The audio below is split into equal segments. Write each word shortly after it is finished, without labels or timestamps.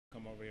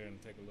come over here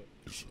and take a look.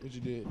 What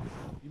you did?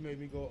 You made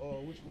me go.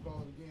 What you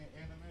call it again?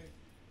 Anime.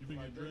 You been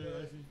get dreads,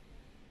 Icy?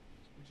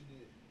 What you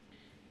did?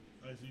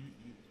 Icy,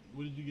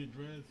 what did you get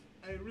dreads?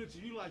 Hey,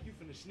 Richard, you like you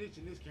finna snitch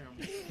in this camera.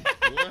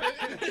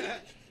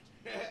 What?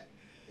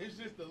 It's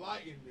just the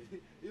lighting.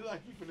 You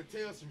like you finna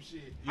tell some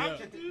shit. Yeah. How'd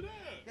you do that?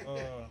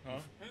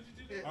 How'd you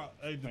do that?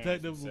 Hey,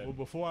 detective,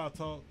 before I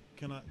talk,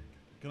 can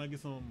I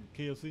get some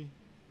KFC?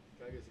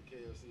 Can I get some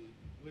KFC?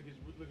 Look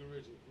at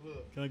Richard.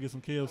 Look. Can I get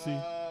some KFC?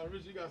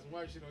 Richard, you got some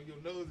white shit on your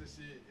nose and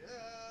shit.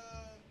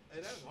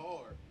 Hey, that's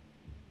hard.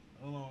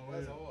 Hold on,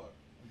 That's wait. hard.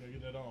 I gotta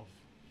get that off.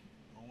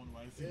 I don't want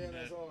nobody to see Yeah, that.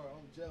 that's hard.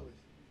 I'm jealous.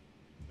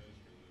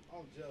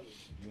 I'm jealous.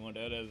 You want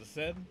that as a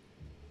set?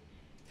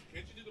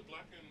 Can't you do the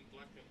black and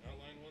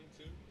outline one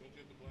too? Don't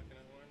you have the black and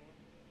outline one?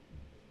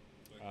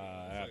 Like,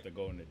 I have to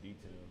go into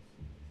details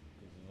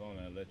because it's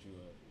only let you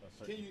a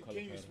certain color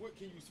pattern.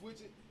 Can you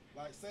switch it?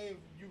 Like, say if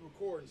you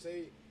record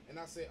and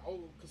I say, oh,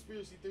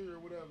 conspiracy theory or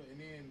whatever, and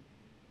then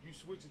you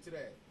switch it to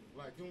that,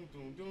 like doom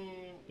doom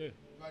doom, Yeah.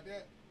 like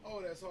that. Oh,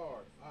 that's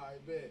hard.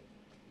 I bet.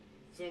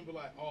 Some be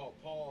like, oh,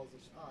 pause.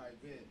 All right,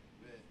 bet.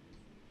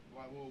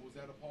 Like, well, was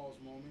that a pause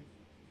moment?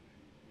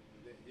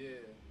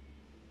 Yeah.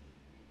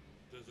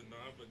 Does the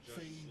knob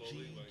adjust Say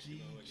slowly, like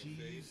like a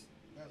phase?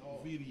 That's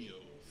hard. Video.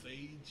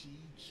 Say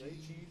cheese. Say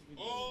cheese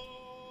video.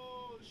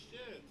 Oh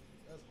shit!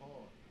 That's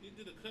hard. He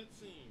did a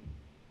cutscene.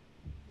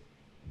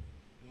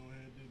 Go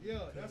ahead, do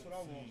Yeah, the that's what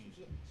I want.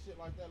 cutscene. Shit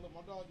like that. Look,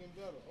 my dog getting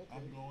better. Okay.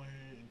 I'm going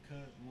ahead and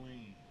cut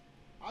lean.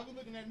 I be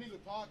looking at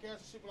niggas podcasts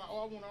and shit, be like,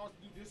 oh, I want ours to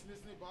do this and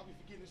this and that, but I be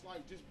forgetting it's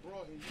like just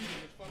bro, and you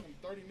there's fucking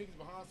 30 niggas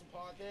behind some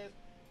podcasts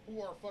who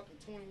are fucking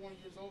 21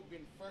 years old,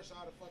 been fresh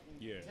out of fucking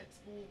tech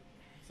school,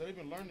 so they've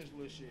been learning this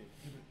little shit.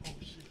 Oh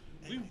shit.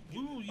 We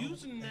were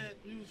using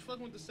that. We was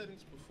fucking with the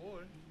settings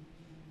before.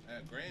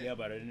 At Grand. Yeah,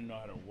 but I didn't know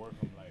how to work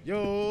them like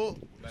Yo,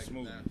 Like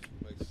smooth.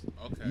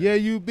 Okay. yeah,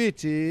 you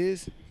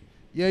bitches.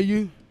 Yeah,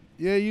 you.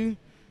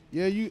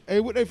 Hey,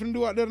 what they finna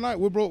do out there tonight?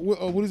 What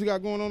does he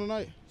got going on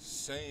tonight?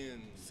 Saying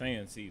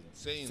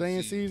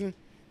Season?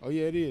 Oh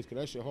yeah, it is, cause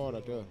that shit hard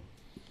out there.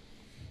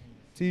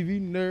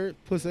 TV nerd,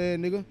 pussy ass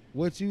nigga.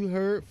 What you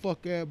heard?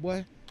 Fuck ass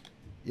boy.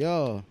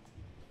 Yeah.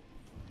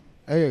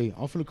 Hey,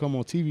 I'm finna come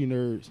on TV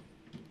nerds.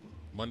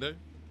 Monday.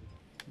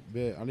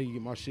 Bet I need to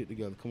get my shit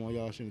together. Come on,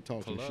 y'all shouldn't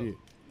talk some shit.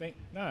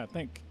 I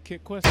think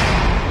Kid Question.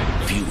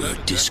 Viewer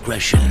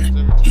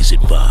discretion is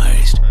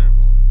advised.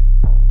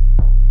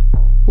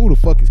 Who the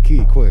fuck is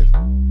Kid Quest?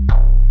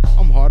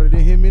 I'm harder than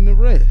him in the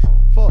rest.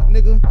 Fuck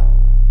nigga.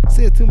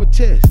 Say it to my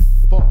chest.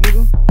 Fuck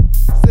nigga.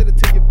 Say it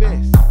to your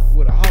best.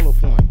 With a hollow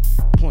point.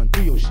 Pointing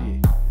through your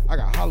shit. I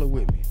got hollow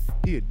with me.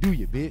 He'll do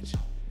you, bitch.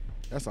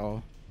 That's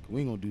all.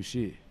 We ain't gonna do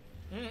shit.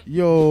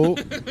 Yo,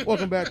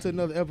 welcome back to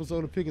another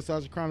episode of Pickled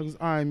Chronicles.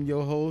 I'm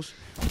your host,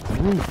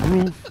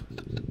 Roof.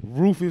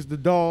 Roof is the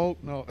dog.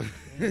 No.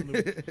 Whoever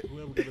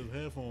got his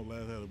headphones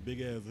last had a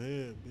big ass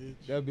head,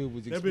 bitch. That bitch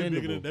was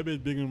expendable. That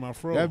bitch bigger than my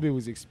fro. That bitch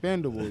was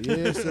expendable.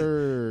 Yes,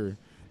 sir.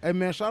 Hey,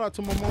 man, shout out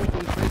to my mama for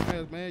the face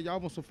mask, man. Y'all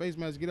want some face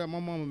masks? Get out my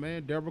mama,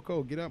 man. Deborah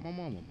Cole, get out my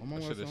mama. My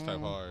mama That shit is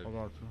type hard.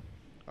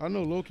 I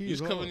know, low key. You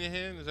just covering your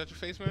hand? Is that your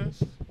face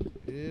mask?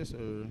 Yes,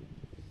 sir.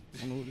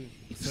 I know what it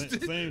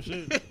is. Same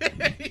shit.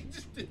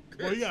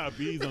 Well, you got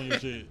beads on your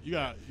shit. You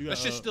got. That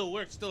shit still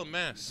works. Still a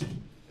mask.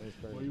 That's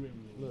crazy. Well,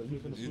 Look, you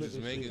finna You flip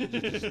just this make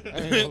shit. it. I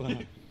ain't gonna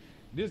lie.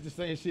 This the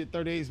same shit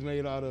 38's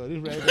made out of. This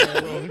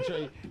ragged rolling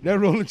tray. That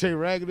rolling tray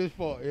ragged as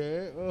fuck,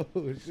 yeah? Oh,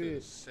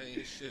 shit.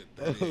 Same shit.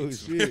 Oh,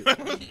 shit.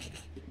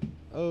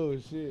 Oh,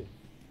 shit.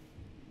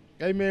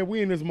 Hey, man,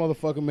 we in this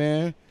motherfucker,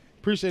 man.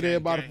 Appreciate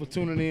everybody for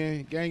tuning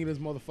in. Gang in this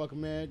motherfucker,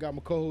 man. Got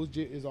my co-host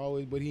Jit as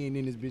always, but he ain't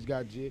in this bitch.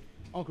 Got Jit.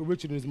 Uncle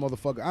Richard in this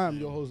motherfucker. I am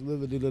your host, Lil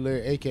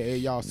Larry, a.k.a.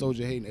 Y'all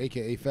Soldier Hating,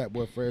 a.k.a. Fat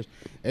Boy Fresh,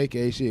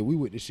 a.k.a. shit. We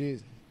with the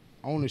shits.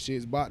 On the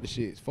shits, bought the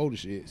shits, for the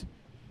shits.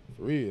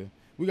 For real.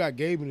 We got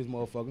Gabe in this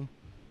motherfucker.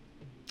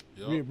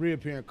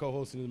 Reappearing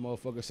co-host in this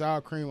motherfucker.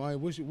 Sour cream.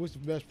 What's the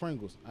best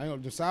Pringles? I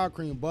ain't the sour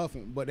cream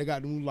buffing, but they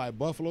got them like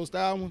buffalo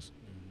style ones.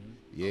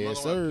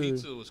 Yes, sir.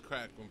 Pizza was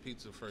cracked when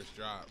pizza first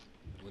dropped.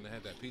 When they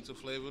had that pizza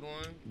flavored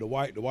one. The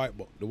white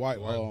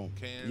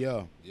can.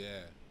 Yeah.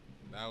 Yeah.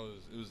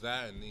 It was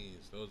that and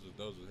these. Those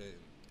were hitting.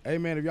 Hey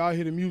man, if y'all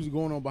hear the music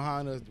going on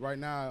behind us right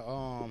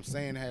now,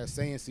 Sand has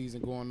Sand season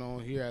going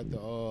on here at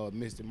the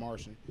Mystic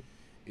Martian.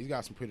 He's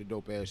got some pretty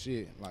dope ass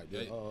shit. Like the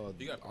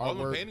he got all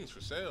the paintings for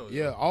sale.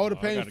 Yeah, all the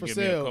paintings for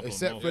sale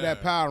except for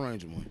that Power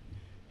Ranger one.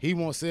 He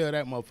won't sell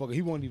that motherfucker.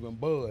 He won't even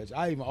budge.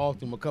 I even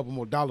offered him a couple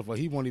more dollars for it.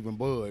 He won't even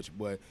budge.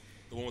 But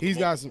he's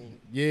got some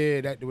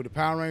that with the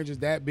Power Rangers,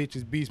 that bitch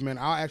is beast, man.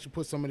 I'll actually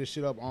put some of this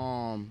shit up.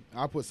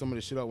 I'll put some of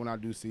this shit up when I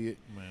do see it.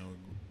 Man,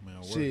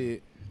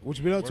 shit. What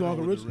you been up to,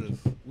 Uncle Richard?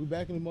 We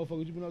back in the motherfucker.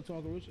 What you been up to,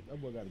 Uncle Richard?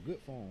 That boy got a good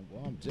phone, boy.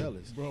 I'm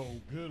jealous. Bro,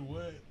 good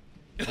what?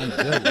 I'm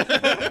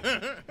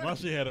jealous. My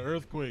shit had an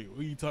earthquake. What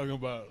are you talking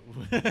about?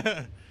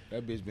 That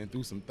bitch been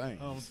through some things.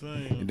 I'm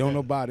saying. And don't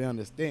nobody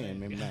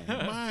understand, man.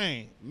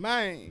 Man.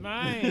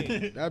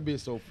 That bitch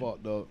so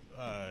fucked up.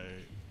 Alright.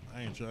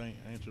 I ain't tripping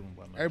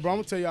about Hey, bro, I'm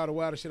gonna tell y'all the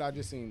wildest shit I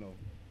just seen, though.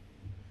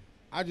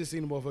 I just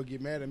seen the motherfucker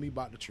get mad at me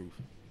about the truth.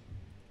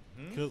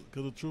 Because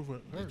the truth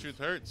hurts. The truth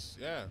hurts.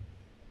 Yeah.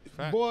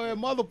 Fact. Boy, a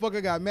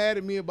motherfucker got mad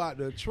at me about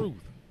the truth.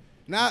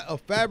 Not a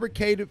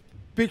fabricated,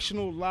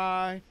 fictional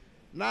lie.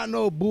 Not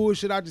no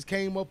bullshit. I just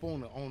came up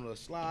on a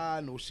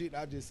slide, no shit.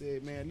 I just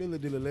said, man, little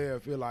did Larry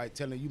feel like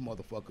telling you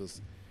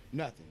motherfuckers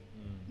nothing.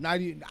 Not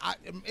even.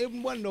 It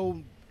wasn't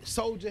no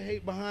soldier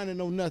hate behind it,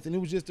 no nothing. It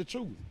was just the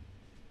truth.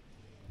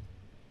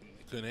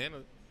 Couldn't handle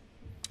it.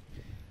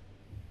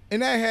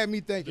 And that had me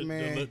thinking,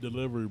 man.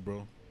 Delivery,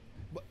 bro.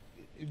 But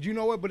you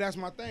know what? But that's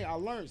my thing. I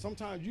learned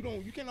sometimes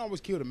you can't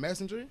always kill the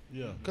messenger.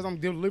 Yeah. Because I'm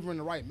delivering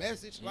the right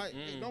message. Like,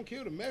 don't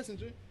kill the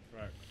messenger.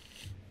 Right.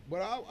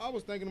 But I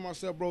was thinking to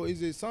myself, bro,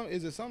 is it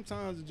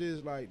sometimes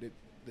just like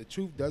the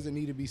truth doesn't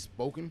need to be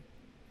spoken?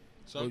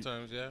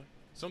 Sometimes, yeah.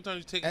 Sometimes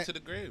you take it to the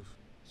grave.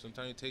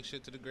 Sometimes you take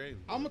shit to the grave.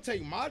 I'm gonna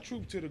take my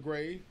truth to the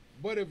grave.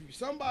 But if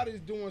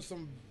somebody's doing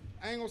some,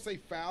 I ain't gonna say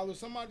foul, or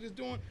somebody's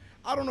doing,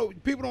 I don't know.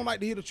 People don't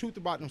like to hear the truth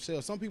about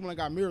themselves. Some people ain't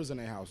got mirrors in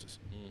their houses.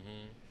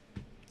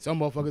 Some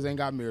motherfuckers ain't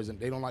got mirrors and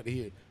they don't like to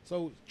hear it.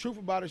 So truth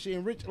about it, shit.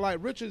 And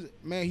Richard,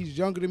 man, he's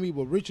younger than me,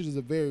 but Richard is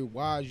a very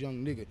wise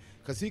young nigga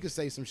because he could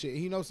say some shit.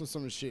 He knows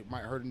some of the shit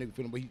might hurt a nigga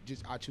feeling, but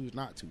I choose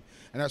not to.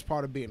 And that's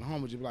part of being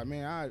humble. Just be like,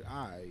 man,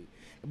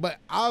 But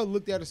I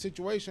looked at a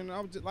situation and I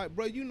was just like,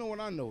 bro, you know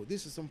what I know.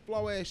 This is some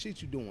flaw ass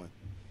shit you doing.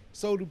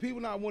 So do people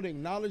not want to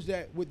acknowledge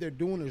that what they're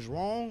doing is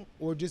wrong,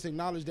 or just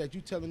acknowledge that you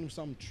telling them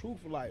something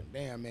truthful, like,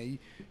 damn, man,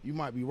 you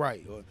might be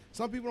right. Or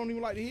some people don't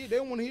even like to hear. They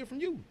don't want to hear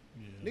from you.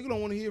 Yeah. Nigga don't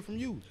want to hear from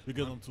you.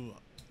 Because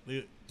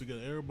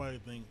because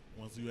everybody think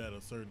once you at a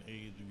certain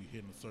age, you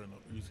hit a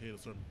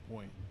certain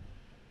point.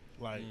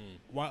 Like,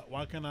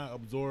 why can't I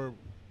absorb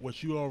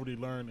what you already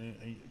learned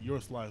in your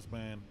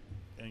lifespan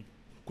and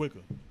quicker?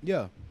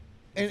 Yeah,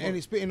 and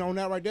he's spitting on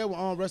that right there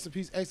with rest in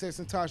peace,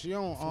 XX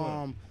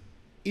Tentacion.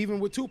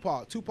 Even with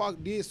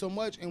Tupac did so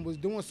much and was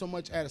doing so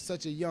much at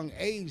such a young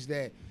age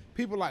that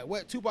people like,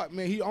 what, Tupac,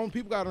 man,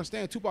 people got to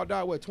understand, Tupac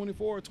died, what,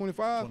 24,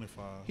 25?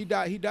 25.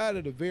 He died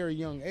at a very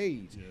young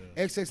age.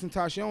 Yeah. XX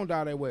Tentacion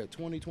died at, what,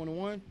 20,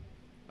 21?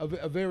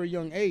 A very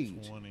young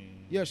age.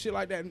 20. Yeah, shit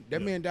like that.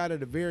 That man died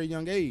at a very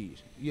young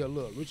age. Yeah,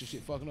 look, Richard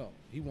shit fucking up.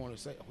 He wanted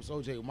to say,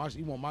 Soulja,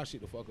 he want my shit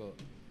to fuck up.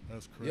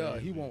 That's crazy. Yeah,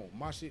 he want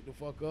my shit to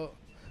fuck up.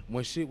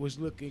 When shit was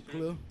looking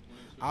clear,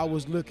 I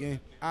was looking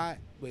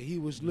but he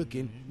was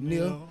looking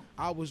near.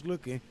 I was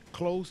looking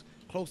close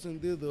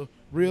into the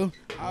real.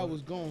 I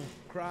was gonna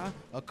cry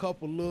a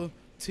couple of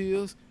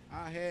tears.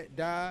 I had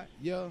died,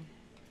 yeah.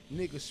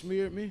 Nigga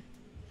smeared me.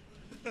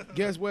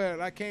 Guess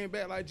what? I came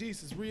back like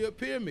Jesus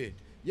reappeared me.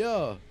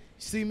 Yeah,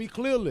 see me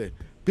clearly.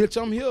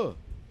 Bitch, I'm here.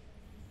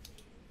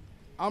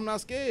 I'm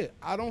not scared.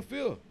 I don't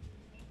fear.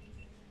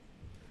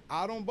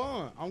 I don't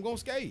bond. I'm gonna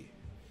skate.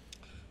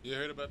 You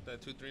heard about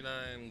that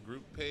 239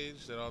 group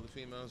page that all the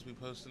females be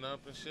posting up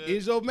and shit?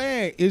 Is your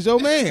man. Is your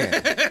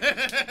man.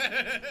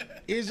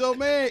 Is your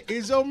man.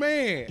 Is your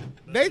man.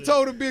 They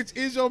told the bitch,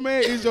 is your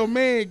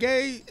man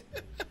gay?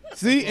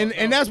 See,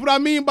 and that's what I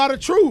mean by the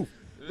truth.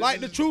 Like,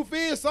 the truth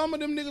is, some of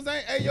them niggas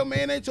ain't, hey, your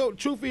man ain't your,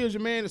 truth is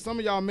your man, and some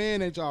of y'all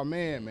man ain't y'all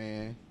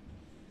man.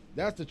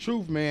 That's the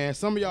truth, man.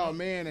 Some of y'all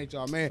man ain't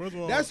y'all man.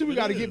 All, that's who we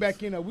got to get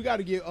back in there. We got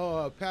to get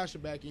Pastor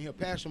back in here.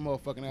 Pastor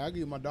motherfucking I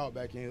get my dog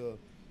back in here.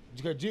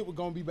 Because Jit was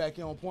gonna be back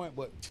in on point,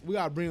 but we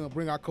gotta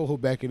bring our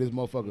co-host back in this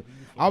motherfucker.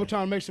 I was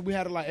trying to make sure we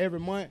had it like every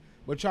month,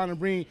 but trying to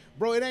bring,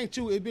 bro, it ain't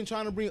you. It been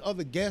trying to bring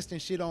other guests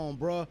and shit on,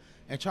 bro,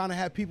 and trying to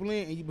have people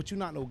in, but you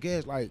not no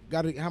guest. Like,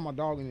 gotta have my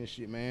dog in this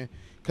shit, man.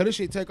 Cause this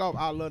shit take off,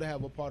 I'd love to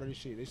have a part of this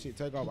shit. This shit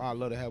take off, I'd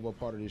love to have a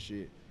part of this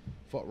shit.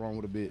 Fuck wrong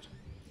with a bitch.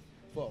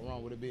 Fuck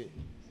wrong with a bitch.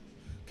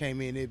 Came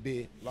in that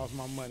bitch, lost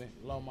my money,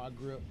 lost my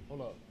grip.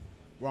 Hold up.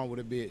 Wrong with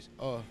a bitch.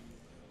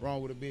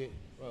 Wrong with a bitch.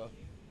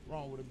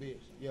 Wrong with a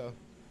bitch. Yeah.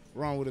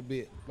 Wrong with a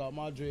bitch. Thought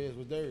my dreads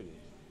was dirty,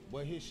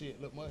 but his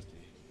shit look musty.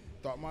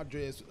 Thought my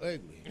dreads was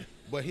ugly,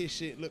 but his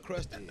shit look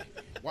crusty.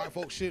 White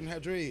folks shouldn't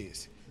have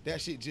dreads.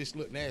 That shit just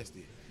look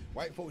nasty.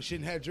 White folks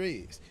shouldn't have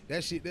dreads.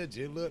 That shit that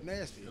just look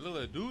nasty. It look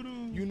like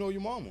doo-doo. You know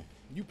your mama.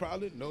 You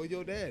probably know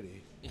your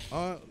daddy.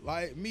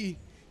 Like me,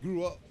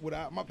 grew up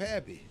without my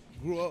pappy.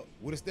 Grew up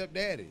with a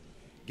stepdaddy.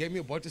 Gave me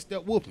a bunch of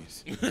step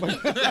whoopings.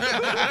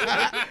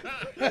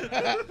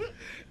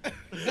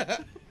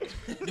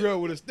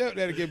 Girl with a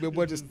stepdaddy gave me a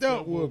bunch of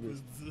step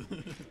whoopings.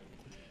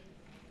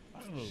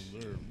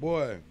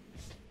 Boy.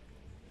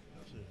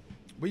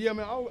 But yeah,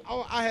 man,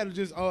 I had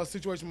just a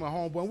situation with my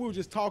homeboy. We were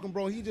just talking,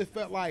 bro. He just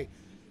felt like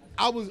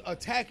I was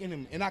attacking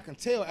him, and I can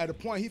tell at a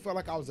point he felt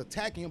like I was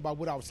attacking him by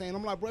what I was saying.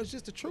 I'm like, bro, it's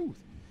just the truth.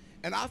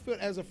 And I feel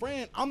as a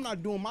friend, I'm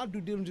not doing my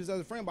due diligence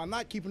as a friend by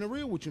not keeping it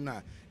real with you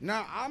now.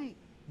 Now I'm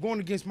going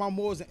against my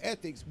morals and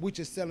ethics, which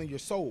is selling your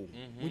soul.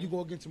 When you go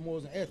against your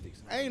morals and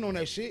ethics, I ain't on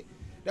that shit.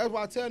 That's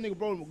why I tell a nigga,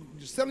 bro,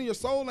 selling your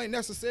soul ain't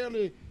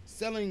necessarily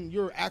selling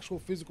your actual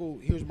physical,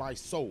 here's my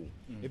soul.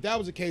 If that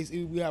was the case,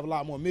 we have a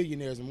lot more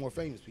millionaires and more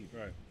famous people.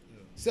 Right. Yeah.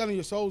 Selling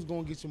your soul is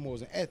going to get your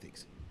morals and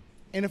ethics.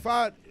 And if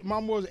my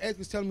morals and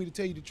ethics telling me to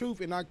tell you the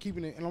truth and not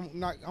keeping it,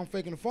 and I'm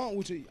faking the fun,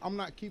 which I'm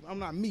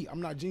not me.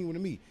 I'm not genuine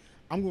to me.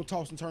 I'm going to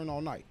toss and turn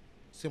all night.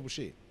 Simple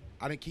shit.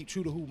 I didn't keep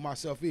true to who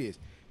myself is.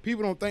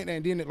 People don't think that,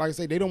 and then, like I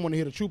say, they don't want to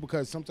hear the truth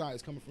because sometimes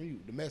it's coming from you,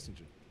 the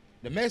messenger.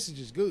 The message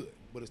is good,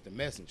 but it's the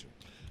messenger.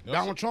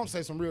 Donald Trump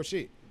says some real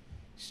shit.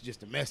 It's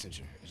just the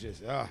messenger. It's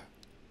just, I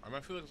mean, I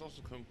feel like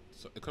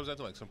it comes down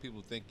to like some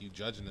people think you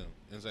judging them,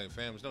 and it's like,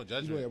 fam, it's no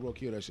judgment. You go ahead, bro,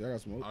 kill that shit. I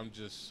got smoke. I'm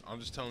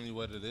just telling you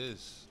what it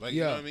is. Like,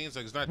 you know what I mean? It's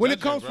like it's not. When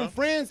judgment, it comes bro. from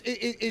friends,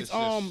 it's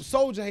just,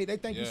 soldier hate. They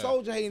think you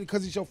soldier hating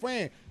because he's your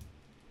friend.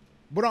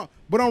 But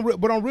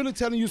I'm really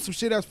telling you some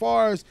shit as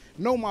far as,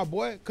 no, my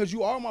boy, because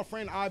you are my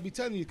friend, I'd be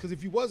telling you. Because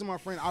if you wasn't my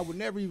friend, I would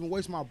never even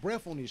waste my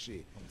breath on this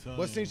shit.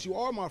 But since you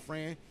are my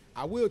friend,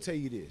 I will tell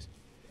you this.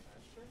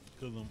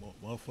 Because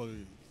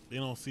motherfucker, they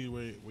don't see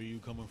where you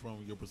coming from,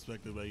 your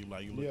perspective,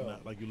 like you looking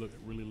out, like you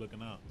really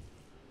looking out.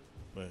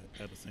 But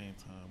at the same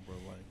time, bro,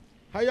 like,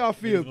 how y'all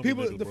feel?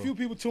 People, few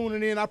people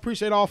tuning in, I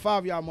appreciate all 5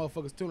 of y'all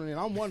motherfuckers tuning in.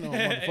 I'm one of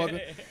them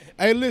motherfuckers.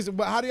 Hey, listen,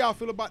 but how do y'all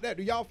feel about that?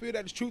 Do y'all feel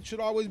that the truth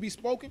should always be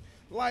spoken?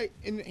 Like,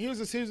 and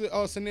here's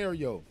a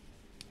scenario.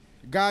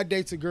 Guy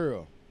dates a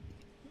girl.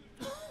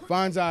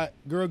 Finds out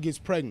girl gets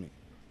pregnant.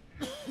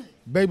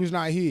 Baby's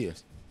not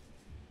his.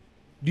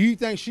 Do you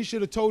think she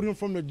should have told him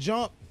from the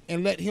jump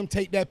and let him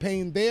take that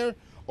pain there?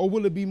 Or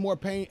will it be more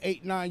pain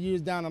 8-9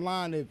 years down the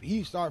line if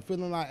he start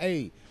feeling like,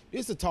 hey,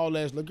 it's a tall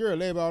ass little girl,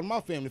 laid out in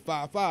my family,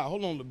 5'5".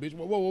 Hold on, little bitch.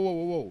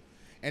 Whoa.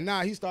 And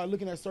now he started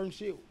looking at certain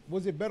shit.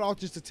 Was it better off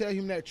just to tell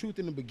him that truth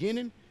in the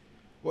beginning?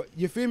 What,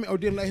 you feel me? Or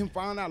didn't let him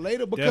find out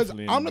later? Because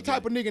I'm the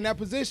type of nigga in that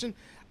position,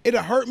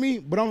 it'll hurt me,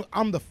 but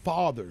I'm the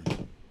father.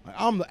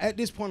 Like, at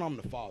this point, I'm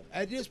the father.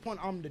 At this point,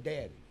 I'm the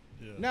daddy.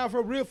 Yeah. Now, if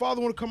a real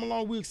father want to come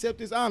along, we accept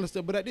this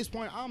honesty. But at this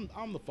point,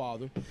 I'm the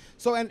father.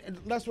 So, and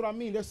that's what I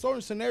mean. There's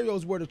certain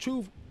scenarios where the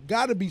truth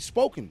got to be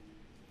spoken.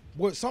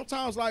 But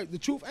sometimes, like, the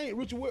truth ain't,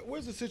 Richard,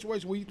 where's the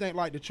situation where you think,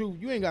 like, the truth,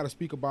 you ain't got to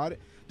speak about it.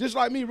 Just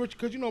like me, Richard,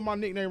 because you know my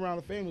nickname around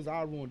the family is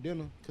I Ruin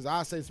Dinner, because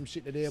I say some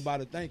shit that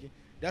everybody thinking.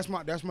 That's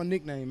my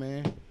nickname,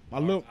 man.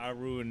 I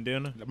Ruin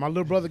Dinner. My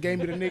little brother gave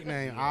me the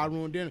nickname, I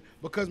Ruin Dinner,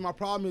 because my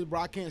problem is, bro,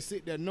 I can't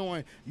sit there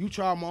knowing you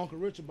try my Uncle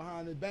Richard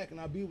behind his back, and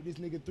I be with this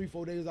nigga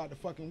 3-4 days out the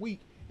fucking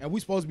week, and we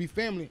supposed to be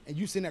family, and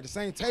you sitting at the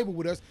same table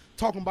with us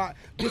talking about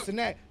this and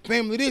that,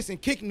 family this,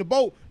 and kicking the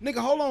boat. Nigga,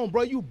 hold on,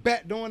 bro. You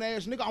bat-doing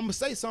ass nigga. I'm going to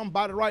say something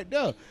about it right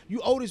there.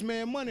 You owe this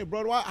man money,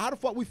 bro. How the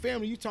fuck we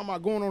family? You talking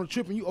about going on a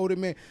trip and you owe that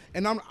man.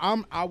 And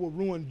I will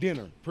ruin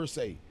dinner, per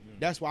se.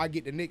 That's why I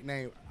get the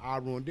nickname, I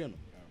Ruin Dinner.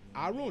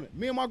 I ruin it.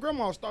 Me and my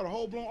grandma start a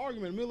whole-blown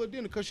argument in the middle of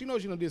dinner because she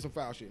knows she done did some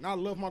foul shit. And I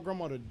love my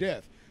grandma to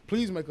death.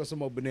 Please make us some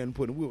more banana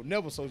pudding. We'll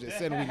never soldier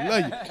said we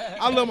love you.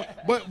 I love my,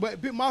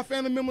 but my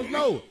family members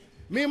know.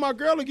 Me and my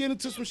girl are getting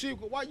into some shit.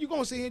 Why you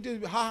gonna sit here and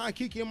just ha and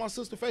kiki in my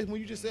sister's face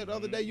when you just said the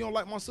other day you don't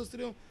like my sister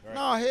them? Right.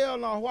 Nah, hell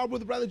no. Why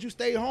would rather you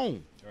stay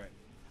home? Right.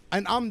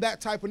 And I'm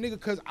that type of nigga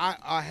because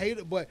I hate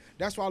it, but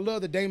that's why I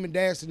love the Damon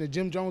Dash and the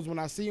Jim Jones. When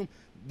I see them,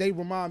 they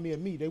remind me of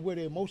me. They wear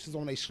their emotions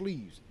on their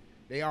sleeves.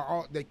 They're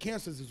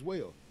cancers as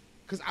well.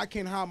 Because I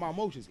can't hide my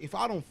emotions. If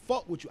I don't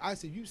fuck with you, I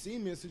said, you see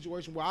me in a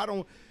situation where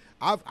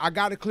I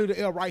got to clear the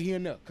air right here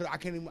and there. Because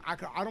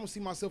I don't see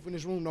myself in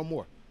this room no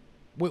more.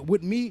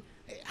 With me,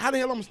 how the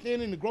hell I'm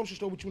standing in the grocery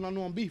store with you when I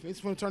know I'm beefing? It's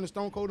going to turn to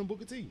Stone Cold and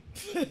Booker T.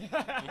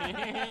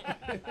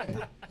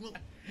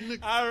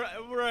 I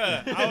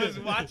was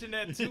watching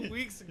that 2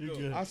 weeks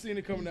ago. I seen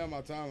it coming down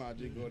my timeline,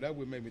 just go. That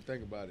would make me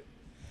think about it.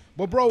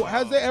 But, bro,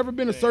 has there ever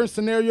been a certain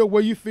scenario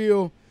where you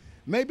feel,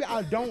 maybe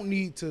I don't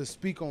need to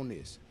speak on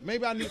this.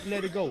 Maybe I need to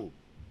let it go.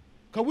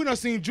 Because we done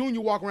seen Junior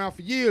walk around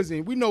for years,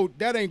 and we know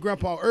that ain't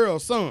Grandpa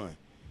Earl's son.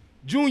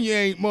 Junior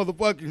ain't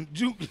motherfucking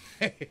Junior.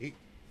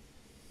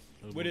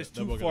 When it's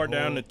too far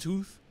down the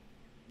tooth,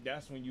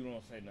 that's when you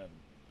don't say nothing.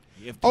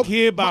 If the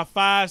kid about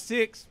 5,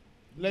 6,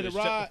 let it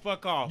ride. Shut the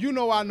fuck off. You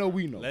know I know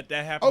we know. Let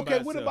that happen. Okay,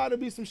 what about it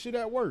be some shit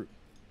at work?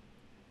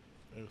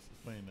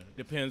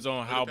 Depends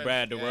on how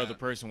bad the other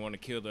person want to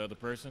kill the other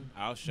person.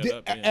 I'll shut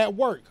up. At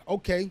work,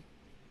 okay.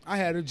 I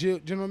had a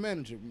general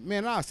manager.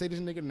 Man, I'll say this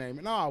nigga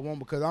name. No, I won't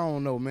because I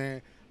don't know,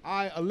 man.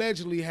 I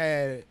allegedly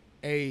had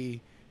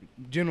a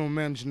general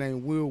manager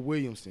named Will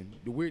Williamson.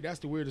 That's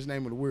the weirdest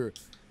name of the weird.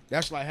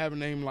 That's like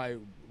having a name like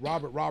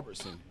Robert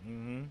Robertson.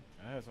 Mm-hmm.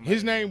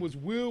 His name was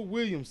Will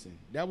Williamson.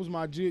 That was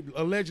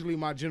allegedly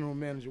my general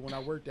manager when I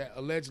worked at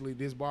allegedly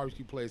this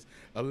barbecue place,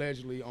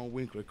 allegedly on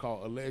Winkler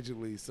called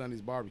allegedly Sonny's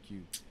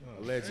Barbecue.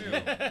 Allegedly.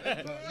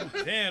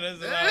 Damn,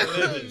 that's a lot of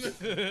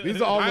legends.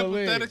 These are all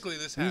hypothetically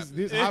this happened.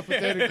 This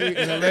hypothetically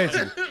is a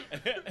legend.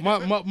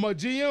 My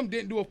GM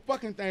didn't do a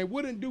fucking thing,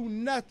 wouldn't do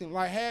nothing.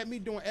 Like had me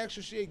doing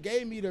extra shit,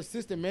 gave me the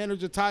assistant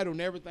manager title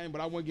and everything,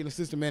 but I wasn't getting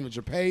assistant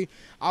manager pay.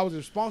 I was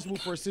responsible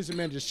for assistant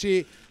manager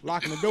shit,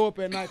 locking the door up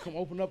at night, come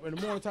open up in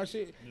the morning type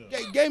shit. Yeah.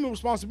 Gave me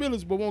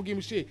responsibilities, but won't give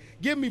me shit.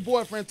 Give me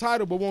boyfriend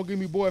title, but won't give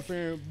me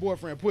boyfriend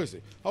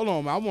pussy. Hold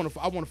on, man. I want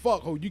to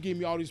fuck. Oh, you give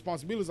me all these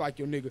responsibilities like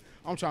your nigga.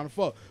 I'm trying to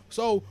fuck.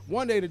 So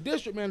one day the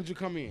district manager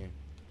come in.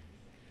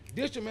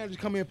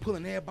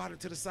 Pulling everybody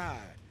to the side.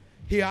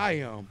 Here I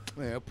am,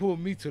 man. Pull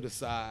me to the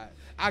side.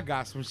 I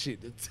got some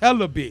shit to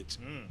tell a bitch.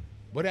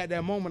 But at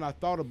that moment, I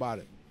thought about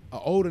it. An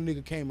older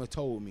nigga came and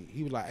told me.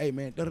 He was like, hey,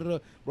 man, bro,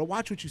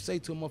 watch what you say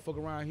to a motherfucker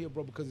around here,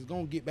 bro, because it's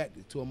going to get back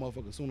to a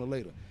motherfucker sooner or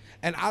later.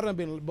 And I done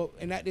been,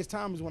 and at this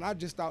time is when I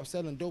just stopped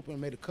selling dope and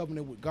made a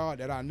covenant with God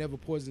that I never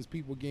poison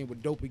people again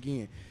with dope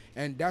again.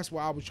 And that's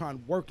why I was trying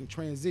to work and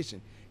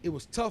transition. It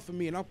was tough for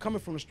me, and I'm coming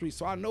from the street,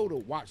 so I know to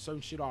watch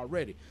certain shit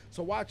already.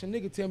 So watch a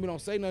nigga tell me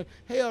don't say nothing.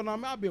 Hell no,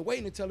 man, I've been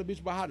waiting to tell a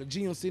bitch about how the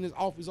GMC in his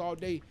office all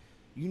day.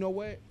 You know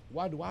what?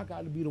 Why do I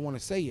got to be the one to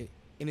say it?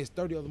 And there's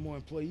 30 other more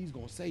employees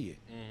gonna say it.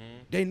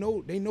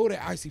 Mm-hmm. They know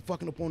that Icy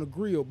fucking up on the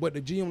grill, but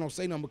the GM don't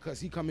say nothing because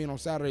he come in on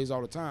Saturdays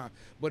all the time.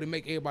 But it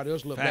make everybody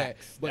else look bad.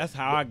 But that's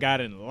how I got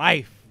in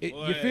life.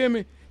 You feel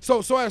me?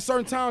 So at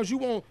certain times you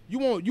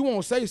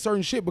won't say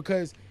certain shit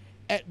because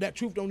that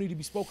truth don't need to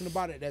be spoken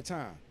about at that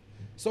time.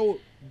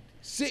 So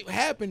shit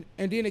happened,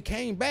 and then it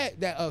came back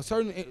that a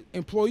certain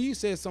employee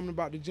said something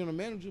about the general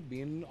manager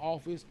being in the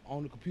office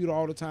on the computer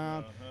all the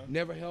time,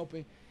 never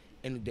helping,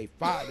 and they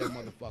fired that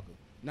motherfucker.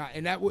 Now,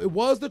 and that it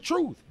was the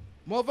truth.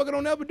 Motherfucker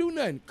don't ever do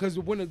nothing. Because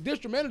when the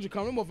district manager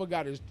come, that motherfucker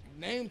got his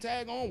name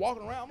tag on,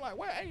 walking around. I'm like,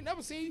 well, I ain't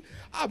never seen you.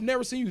 I've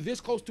never seen you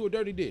this close to a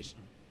dirty dish.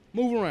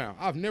 Move around.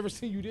 I've never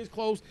seen you this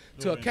close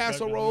to a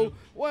casserole.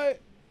 What?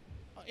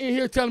 In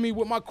here telling me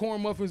what my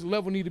corn muffins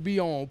level need to be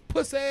on.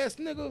 Puss ass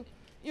nigga.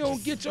 You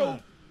don't get your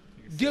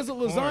gizzard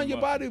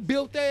lasagna body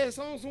built ass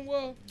on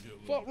somewhere.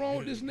 Fuck wrong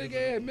with this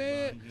nigga ass,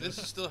 man. This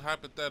is still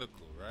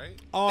hypothetical, right?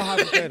 All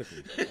hypothetical.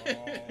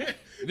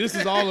 This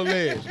is all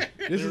alleged.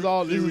 This is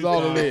all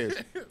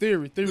alleged.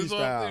 Theory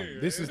style.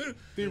 This is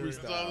theory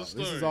style. This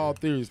is all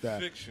theory style.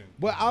 Fiction.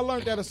 But I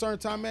learned that a certain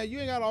time, man, you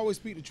ain't gotta always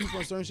speak the truth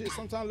on certain shit.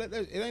 Sometimes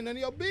it ain't none of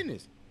your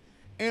business.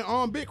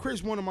 And Big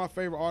Chris, one of my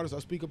favorite artists. I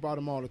speak about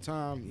him all the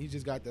time. He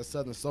just got that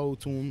Southern soul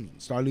to him.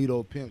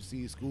 Starlito, Pimp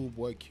C,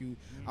 Schoolboy Q.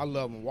 I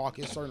love him.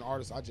 Walking certain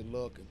artists I just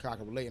love and I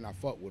can relate and I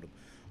fuck with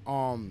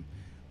him.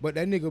 But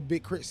that nigga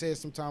Big Crit said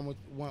sometime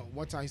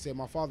one time he said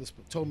my father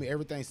told me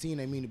everything seen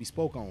ain't mean to be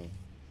spoke on.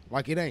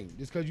 Like it ain't.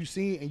 Just because you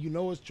see it and you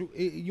know it's true,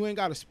 you ain't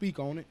got to speak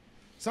on it.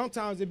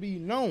 Sometimes it be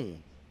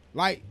known.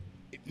 Like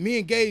me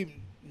and Gabe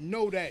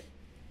know that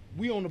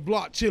we on the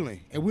block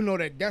chilling, and we know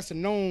that that's a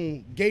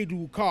known gay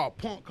dude car,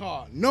 punk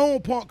car,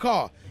 known punk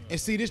car, and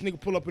see this nigga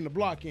pull up in the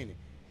block in it.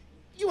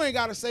 You ain't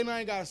got to say nothing,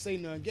 ain't got to say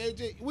nothing.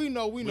 Gay, we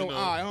know. All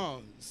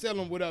right, sell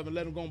them whatever,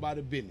 let them go about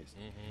their business.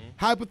 Mm-hmm.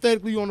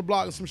 Hypothetically, you on the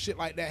block and some shit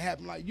like that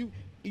happen, like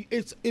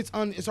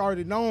it's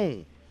already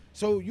known.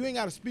 So you ain't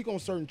got to speak on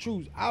certain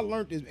truths. I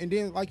learned this, and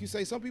then like you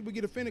say, some people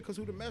get offended because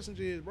who the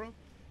messenger is, bro.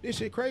 This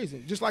shit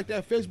crazy. Just like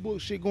that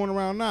Facebook shit going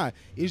around now.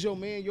 Is your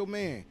man your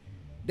man?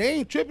 They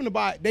ain't tripping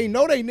about it. They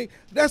know they.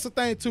 That's the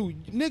thing too.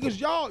 Niggas,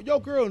 your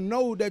girl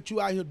know that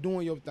you out here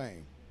doing your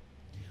thing.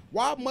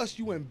 Why must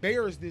you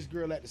embarrass this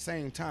girl at the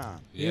same time?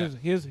 Yeah.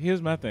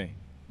 Here's my thing.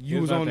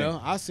 You was on there.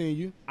 I seen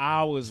you.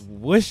 I was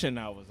wishing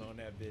I was on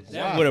that bitch.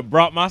 That would have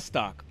brought my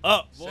stock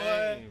up, boy.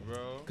 Same,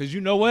 bro. Cause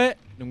you know what?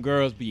 Them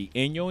girls be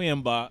in your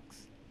inbox.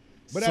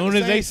 But as soon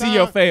as they see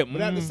your face,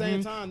 but at the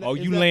same time,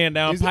 you laying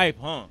down pipe,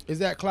 huh? Is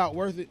that clout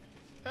worth it?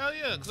 Hell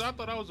yeah, because I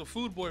thought I was a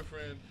food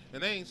boyfriend,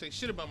 and they ain't say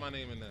shit about my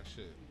name in that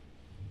shit.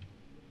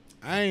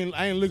 I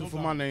ain't looking for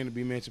my name to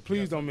be mentioned.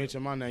 Please don't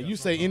mention my name. You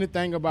say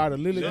anything about a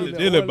Lily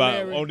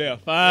about on there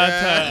 5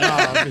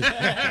 times.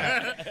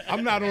 Nah,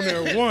 I'm not on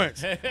there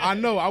once. I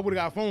know I would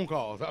have got phone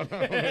calls.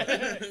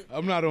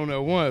 I'm not on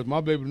there once. My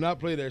baby did not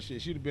play that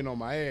shit. She'd have been on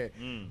my ass.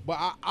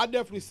 But I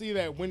definitely see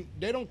that when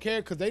they don't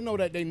care because they know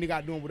that they nigga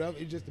out doing whatever.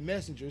 It's just the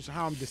messenger. It's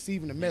how I'm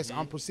deceiving the message.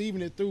 I'm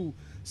perceiving it through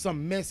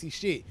some messy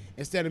shit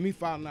instead of me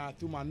finding out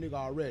through my nigga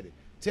already.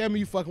 Tell me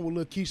you fucking with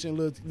Lil Keisha and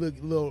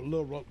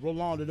Lil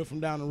Rolanda, they're from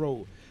down the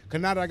road. Cause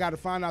now that I got to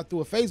find out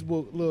through a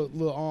Facebook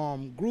little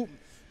group,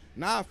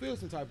 now I feel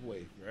some type of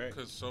way. Right.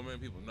 Because so many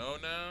people know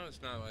now, it's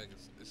not like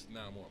it's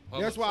now more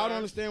public. That's why I don't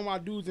understand why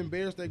dudes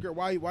embarrass that girl.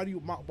 Why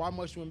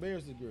must you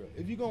embarrass the girl?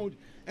 If you going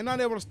and I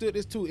never understood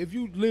this too. If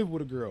you live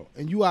with a girl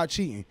and you out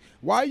cheating,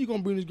 why are you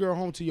gonna bring this girl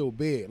home to your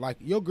bed? Like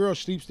your girl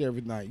sleeps there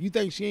every night. You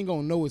think she ain't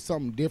gonna know it's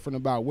something different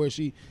about where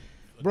she?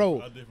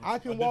 Bro, I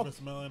can walk.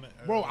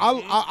 Bro,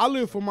 I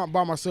live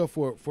by myself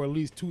for at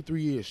least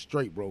 2-3 years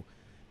straight, bro.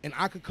 And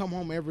I could come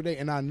home every day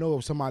and I know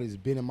if somebody's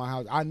been in my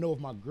house. I know if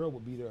my girl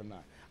would be there or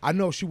not. I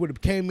know if she would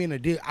have came in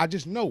and did. I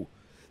just know.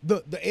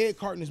 The egg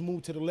carton has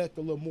moved to the left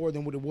a little more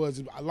than what it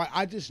was. Like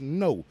I just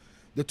know.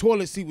 The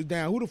toilet seat was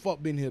down. Who the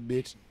fuck been here,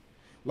 bitch?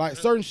 Like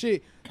certain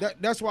shit.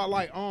 That's why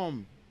like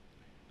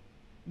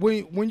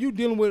when you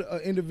dealing with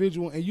an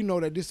individual and you know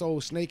that this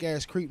old snake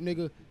ass creep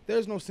nigga,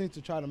 there's no sense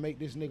to try to make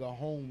this nigga a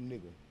home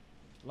nigga.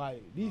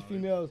 Like these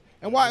females,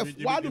 and why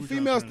do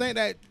females think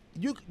that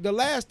the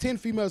last 10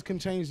 females can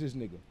change this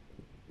nigga?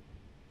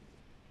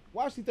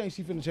 Why she think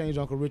she finna change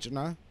Uncle Richard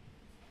now?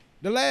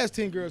 The last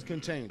 10 girls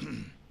can change.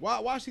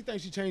 Why she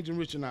think she changing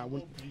Richard now?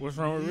 What's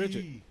wrong with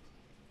Richard?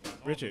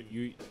 Richard,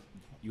 you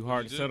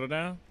hard to settle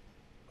down?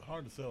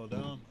 Hard to settle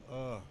down.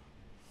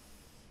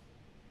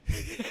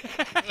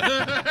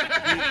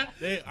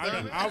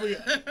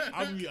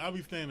 I'll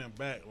be standing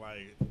back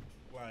like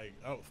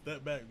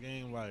step back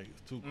game like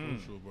it's too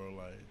crucial, bro.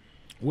 Like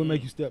what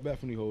make you step back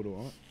from the hold on?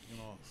 You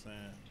know what I'm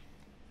saying?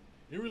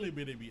 It really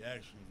be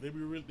actions. They be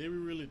really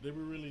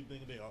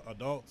thinking they are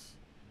adults,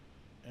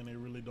 and they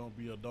really don't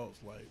be adults.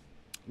 Like,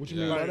 what you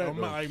mean by that?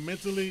 Like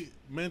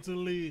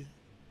mentally,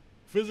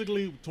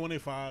 physically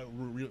 25.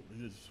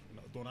 Just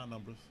throwing out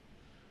numbers.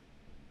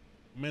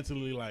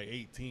 Mentally, like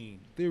 18.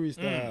 Theory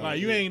style. Like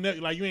you ain't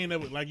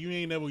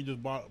never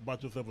just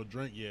bought yourself a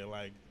drink yet.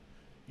 Like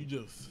you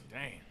just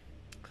Damn.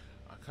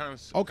 I kind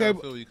of okay.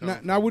 feel you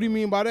Now, what do you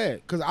mean by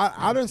that? Because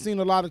I done seen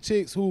a lot of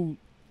chicks who,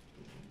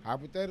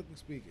 hypothetically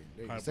speaking,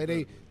 they say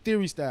they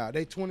theory style.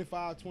 They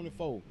 25,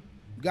 24.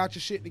 You got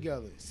your shit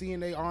together.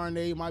 CNA,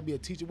 RNA, might be a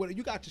teacher. Whatever.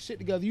 You got your shit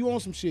together. You own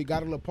some shit.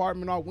 Got an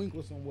apartment off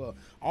Winkler somewhere.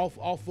 Off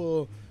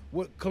of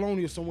what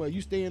Colonial somewhere.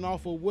 You staying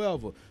off of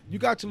wherever. You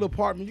got your little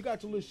apartment. You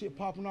got your little shit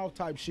popping off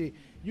type shit.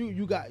 You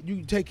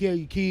take care of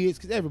your kids,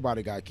 because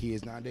everybody got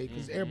kids nowadays,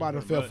 because everybody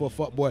done fell for a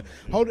fuck boy.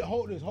 Hold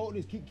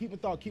this. Keep my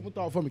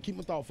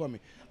thought for me.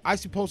 I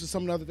see posted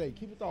something the other day.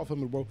 Keep a thought for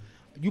me, bro.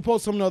 You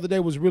posted something the other day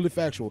was really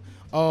factual.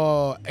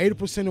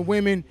 80% of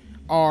women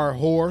are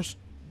whores.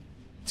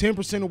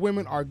 10% of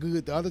women are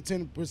good. The other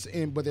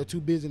 10%, but they're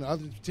too busy. And the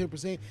other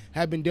 10%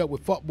 have been dealt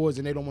with fuckboys,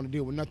 and they don't want to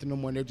deal with nothing no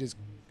more. And they're just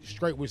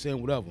straight with saying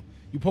whatever.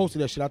 You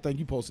posted that shit. I think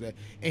you posted that,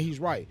 and he's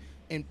right.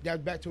 And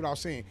that's back to what I was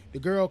saying. The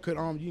girl could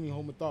you didn't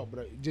hold my thought,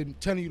 but just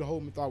telling you to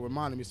hold my thought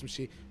reminded me of some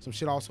shit. Some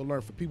shit I also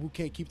learned for people who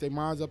can't keep their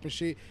minds up and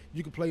shit.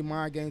 You can play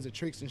mind games and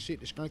tricks and shit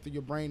to strengthen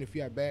your brain if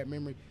you have bad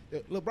memory.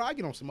 Look, bro, I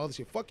get on some other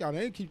shit. Fuck y'all. I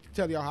ain't keep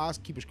telling y'all how I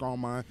keep a strong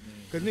mind.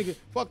 Cause nigga,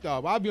 fuck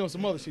y'all. But I be on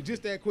some other shit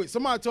just that quick.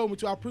 Somebody told me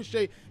to. I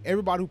appreciate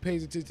everybody who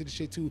pays attention to the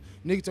shit too.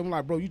 Nigga told me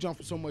like, bro, you jump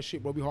for so much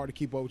shit, bro. It be hard to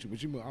keep up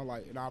with you. But I'm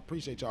like, and I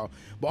appreciate y'all.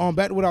 But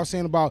back to what I was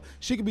saying about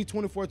she could be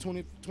 24,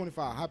 20,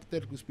 25,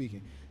 hypothetically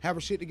speaking. Have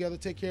her shit together,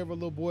 take care of her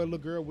little boy, little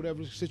girl,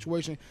 whatever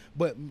situation.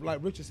 But like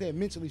Richard said,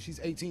 mentally she's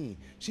 18.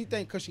 She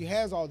think because she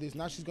has all this,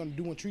 now she's gonna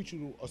do and treat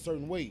you a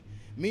certain way.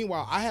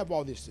 Meanwhile, I have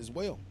all this as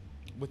well,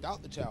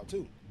 without the child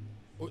too.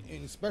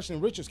 And especially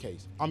in Richard's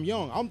case, I'm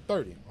young. I'm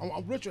 30.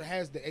 Richard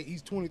has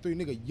he's 23,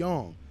 nigga,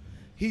 young.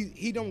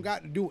 He don't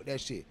got to do with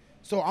that shit.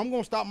 So I'm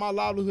gonna stop my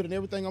livelihood and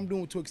everything I'm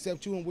doing to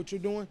accept you and what you're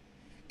doing.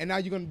 And now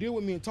you're gonna deal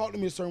with me and talk to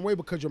me a certain way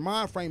because your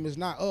mind frame is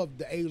not of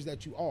the age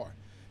that you are.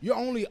 You're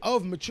only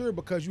of mature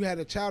because you had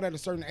a child at a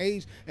certain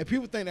age, and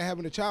people think that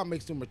having a child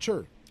makes them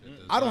mature.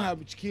 I don't have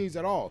kids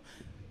at all.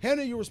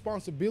 Handling your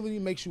responsibility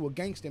makes you a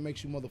gangster,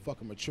 makes you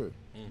motherfucking mature.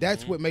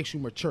 That's what makes you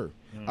mature.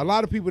 A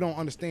lot of people don't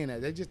understand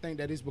that. They just think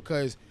that it's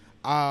because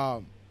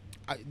a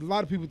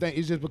lot of people think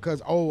it's just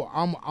because, oh,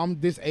 I'm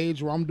this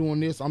age or I'm doing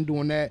this, I'm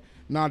doing that.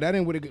 Nah, that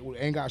ain't what it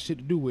ain't got shit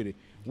to do with it.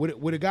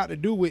 What it got to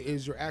do with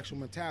is your actual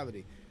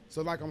mentality.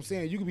 So like I'm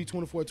saying, you could be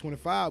 24,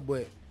 25,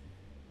 but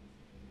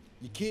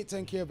your kid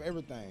taking care of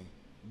everything.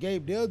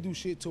 Gabe, they'll do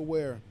shit to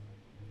where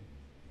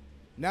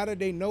now that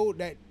they know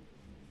that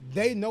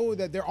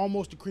they're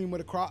almost the cream of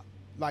the crop.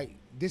 Like,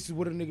 this is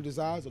what a nigga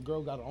desires. A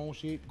girl got her own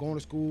shit, going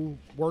to school,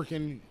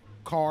 working,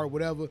 car,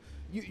 whatever.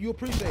 You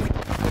appreciate it.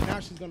 But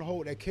now she's going to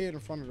hold that carrot in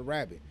front of the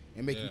rabbit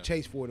and make you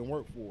chase for it and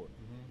work for it.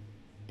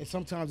 And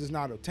sometimes it's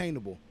not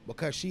obtainable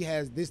because she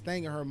has this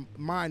thing in her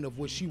mind of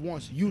what she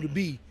wants you to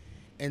be,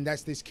 and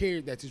that's this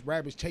carrot that this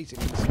rabbit's chasing,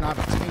 and it's not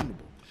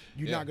obtainable.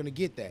 You're not going to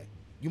get that.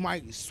 You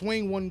might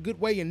swing one good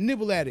way and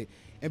nibble at it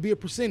and be a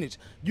percentage.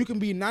 You can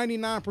be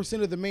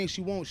 99% of the man she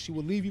wants. She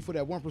will leave you for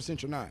that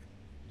 1% you're not.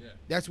 Yeah.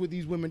 That's what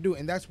these women do,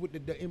 and that's what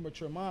the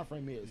immature mind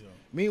frame is. Yeah.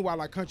 Meanwhile,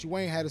 like Country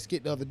Wayne had a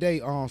skit the other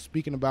day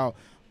speaking about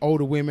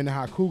older women and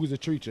how cougars are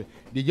treat you.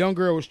 The young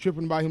girl was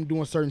tripping about him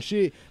doing certain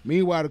shit.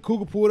 Meanwhile, the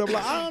cougar pulled up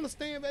like, I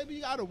understand, baby,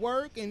 you got to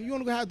work, and you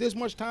only have this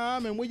much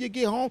time, and when you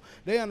get home,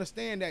 they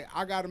understand that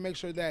I got to make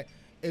sure that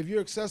if you're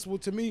accessible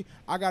to me,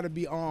 I got to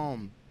be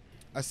an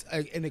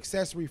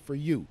accessory for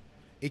you.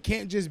 It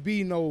can't just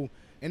be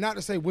and not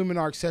to say women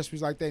are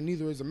accessories like that,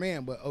 neither is a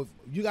man, but if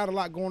you got a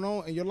lot going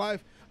on in your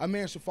life, a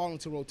man should fall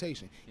into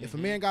rotation. If a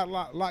man got a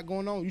lot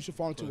going on, you should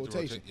fall into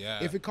rotation.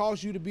 If it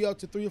costs you to be up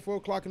to 3 or 4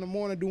 o'clock in the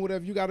morning doing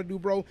whatever you got to do,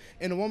 bro,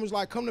 and the woman's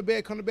like, come to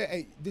bed,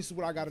 hey, this is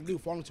what I got to do,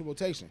 fall into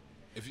rotation.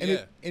 If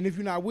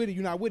you're not with it,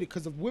 you're not with it,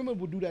 because the women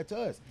will do that to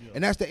us. Yeah.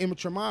 And that's the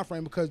immature mind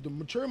frame, because the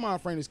mature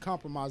mind frame is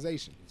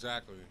compromisation.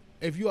 Exactly.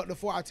 If you up to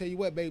 4, I tell you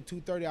what, babe,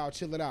 2:30, I'll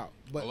chill it out.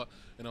 But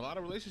and a lot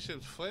of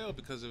relationships fail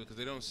because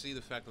they don't see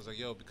the fact that it's like,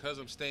 yo, because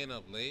I'm staying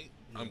up late,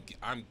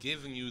 I'm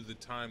giving you the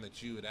time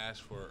that you would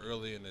ask for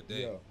early in the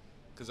day.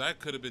 Because I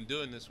could have been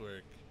doing this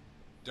work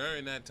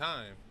during that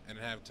time and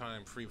have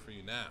time free for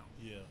you now.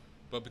 Yeah.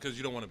 But because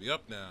you don't want to be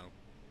up now,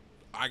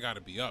 I got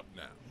to be up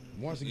now.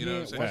 Once again, you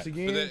know what I'm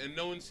saying? But then, and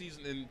no one sees,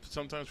 and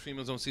sometimes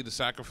females don't see the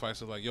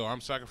sacrifice of like, yo, I'm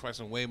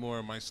sacrificing way more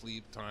of my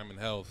sleep, time, and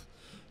health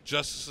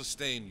just to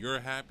sustain your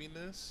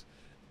happiness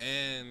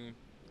and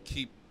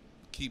keep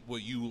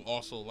what you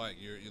also like,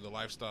 the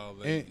lifestyle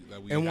that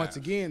we have. And once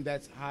again,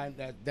 that's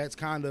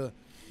kind of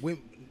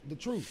the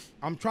truth.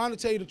 I'm trying to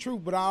tell you the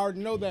truth, but I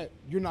already know that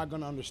you're not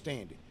going to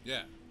understand it.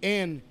 Yeah.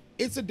 And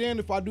it's a damn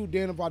if I do,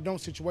 damn if I don't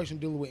situation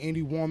dealing with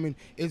any woman.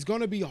 It's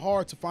going to be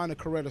hard to find a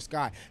Coretta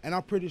Scott. And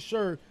I'm pretty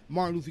sure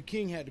Martin Luther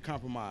King had to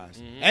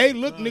compromise. Hey,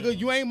 look, nigga,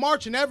 you ain't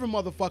marching every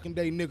motherfucking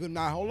day, nigga.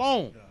 Now, hold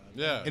on.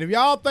 Yeah. And if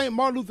y'all think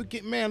Martin Luther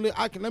King, man,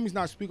 let me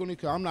not speak on it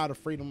because I'm not a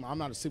freedom, I'm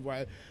not a civil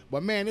rights.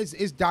 But man,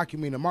 it's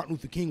documented. Martin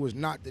Luther King was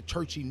not the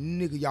churchy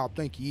nigga y'all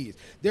think he is.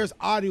 There's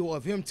audio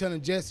of him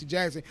telling Jesse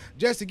Jackson,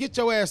 Jesse, get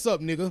your ass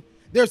up, nigga.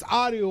 There's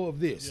audio of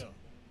this. Yeah.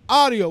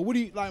 Audio. What do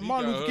you like?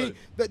 Martin Luther King.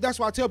 That's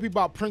why I tell people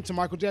about Prince and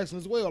Michael Jackson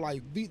as well.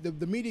 Like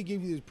the media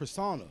give you this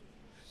persona.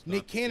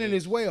 Nick Cannon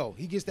as well.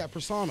 He gets that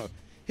persona.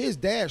 His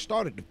dad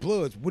started the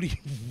Bloods. What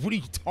are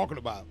you talking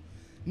about?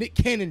 Nick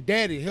Cannon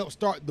daddy helped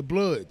start the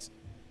Bloods.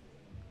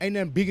 Ain't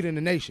nothing bigger than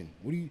the nation.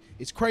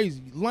 It's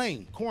crazy,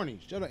 lame, corny.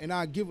 Shut up. And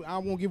I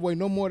won't give away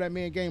no more of that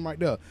man game right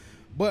there.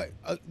 But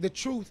the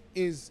truth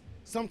is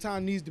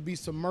sometimes needs to be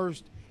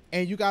submerged,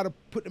 and you got to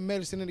put the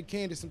medicine in the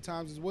candy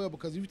sometimes as well.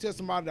 Because if you tell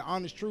somebody the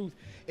honest truth,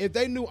 if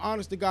we knew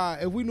honest to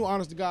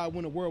God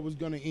when the world was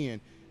gonna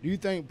end, do you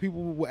think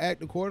people would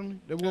act accordingly?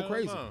 They would go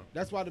crazy.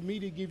 That's why the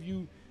media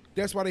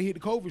that's why they hit the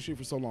COVID shit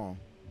for so long.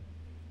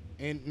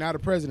 And now the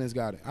president's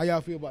got it. How y'all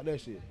feel about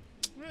that shit?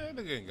 Man,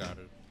 they ain't got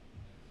it.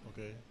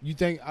 Okay. You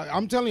think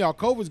I'm telling y'all,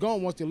 COVID's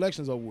gone once the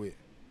election's over with.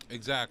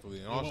 Exactly.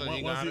 And all of a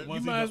sudden,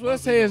 you might as well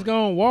say it's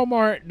gone.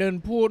 Walmart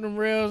done pulled them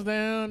rails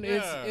down.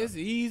 Yeah. It's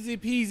easy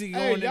peasy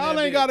going. Hey, y'all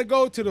ain't got to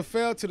go to the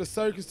fair, to the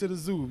circus, to the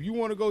zoo. If you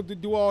want to go to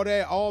do all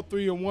that, all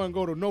three in one,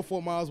 go to No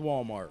 4 Miles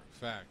Walmart.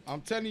 Fact.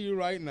 I'm telling you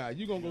right now,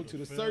 you're going to go to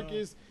the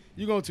circus,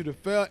 you're going to the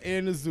fair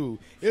and the zoo.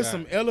 It's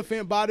some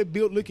elephant body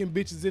built looking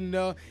bitches in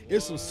there.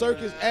 It's some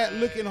circus at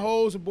looking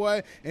hoes,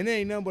 boy. And there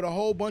ain't nothing but a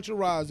whole bunch of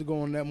rides to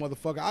go on that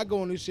motherfucker. I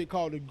go on this shit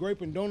called the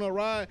Grape and Donut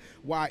Ride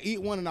where I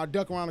eat one and I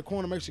duck around the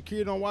corner, make sure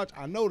kids don't watch.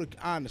 I know the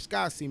eye in the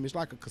sky see me. It's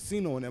like a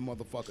casino in that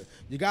motherfucker.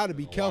 You got to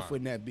be careful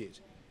in that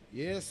bitch.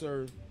 Yes,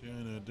 sir.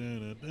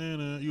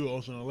 You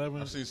Ocean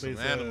 11. I see some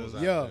animals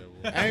out there.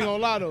 Yeah, I ain't gonna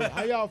lie though.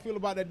 How y'all feel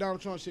about that Donald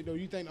Trump shit though?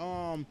 You think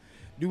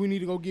do we need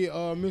to go get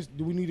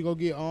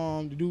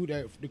the dude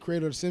the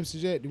creator of The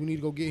Simpsons yet? Do we need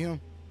to go get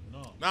him? No.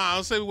 Nah,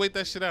 I'll say we wait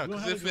that shit out.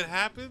 Because if it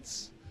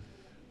happens,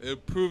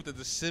 it proved that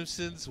The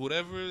Simpsons,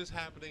 whatever is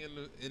happening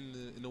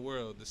in the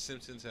world, The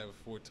Simpsons have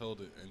foretold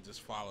it and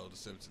just follow The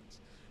Simpsons.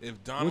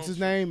 If Donald What's his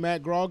name?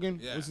 Matt Grogan?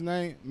 Yeah. What's his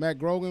name? Matt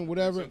Grogan,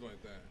 whatever. Something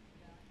like that.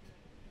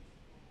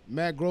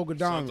 Matt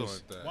Grogan-Damas.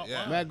 Something like that.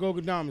 Yeah. Matt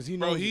Grogan-Damas. He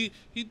knows. Bro, he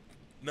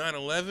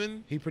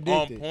 9/11. He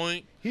predicted. On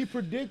point. He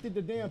predicted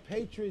the damn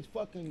Patriots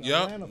fucking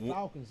Atlanta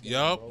Falcons game.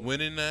 Yup,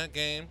 winning that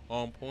game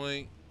on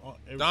point.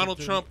 Donald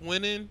Trump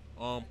winning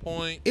on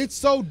point. It's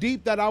so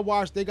deep that I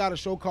watched. They got a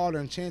show called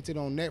Enchanted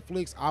on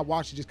Netflix. I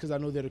watched it just because I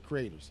know they're the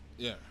creators.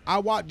 Yeah. I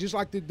watched just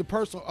like the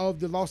person of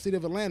the Lost City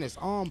of Atlantis.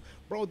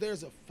 Bro,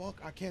 there's I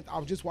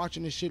was just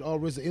watching this shit.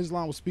 Rizza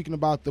Islam was speaking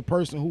about the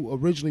person who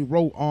originally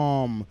wrote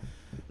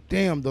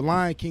The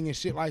Lion King and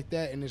shit like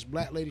that. And this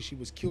black lady, she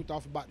was killed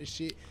off about this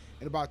shit.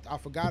 And I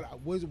forgot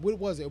what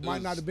was it? It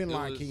might not have been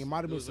Lion King. It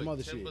might have been some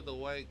other Timber shit. The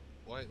White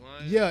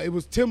Lion? Yeah, it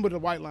was Timber the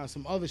White Lion,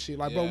 some other shit.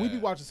 Like, bro, we be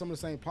watching some of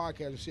the same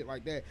podcasts and shit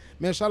like that.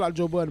 Man, shout out to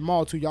Joe Budden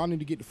Mall too. Y'all need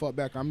to get the fuck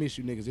back. I miss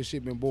you niggas. This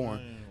shit been boring.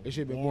 This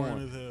shit been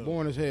boring.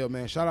 Boring as hell,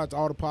 man. Shout out to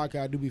all the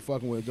podcasts I do be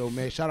fucking with, though,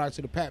 man. Shout out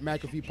to the Pat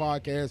McAfee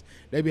podcast.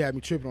 They be having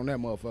me tripping on that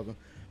motherfucker.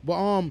 But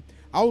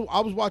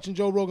I was watching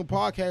Joe Rogan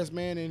podcast,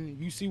 man, and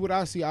you see what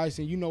I see, Ice,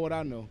 and you know what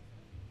I know.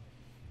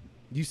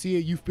 You see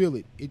it, you feel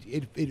it.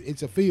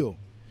 It's a feel.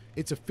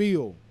 It's a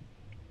feel.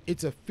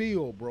 It's a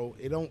feel, bro.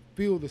 It don't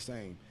feel the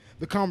same.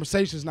 The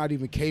conversation's not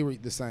even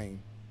carried the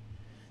same.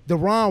 The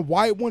Ron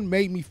White one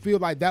made me feel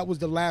like that was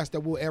the last that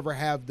we'll ever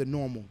have the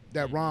normal.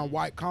 That Ron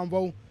White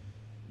convo,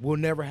 we'll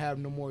never have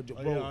no more.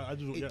 Bro,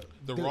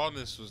 the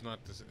rawness was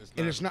not this.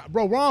 It's not,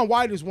 bro. Ron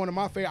White is one of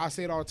my favorite. I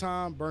say it all the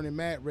time. Burning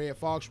Matt, Red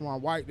Fox,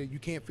 Ron White. That you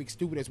can't fix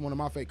stupid. That's one of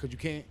my favorite because you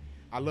can't.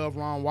 I love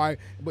Ron White,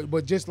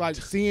 but just like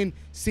seeing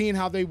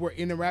how they were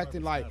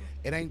interacting, like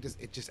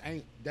it just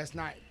ain't. That's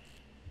not.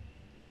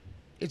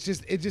 It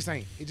just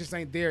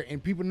ain't there,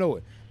 and people know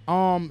it.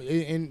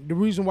 And the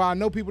reason why I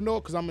know people know it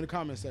because I'm in the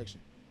comment section.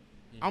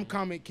 I'm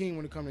comment king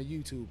when it comes to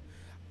YouTube.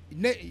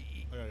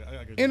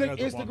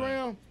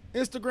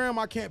 Instagram,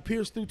 I can't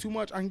pierce through too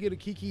much. I can get a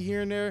kiki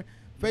here and there.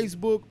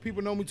 Facebook,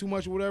 people know me too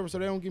much or whatever, so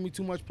they don't give me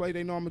too much play.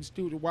 They know I'm just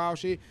do the wild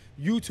shit.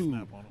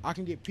 YouTube, I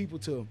can get people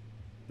to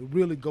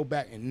really go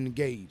back and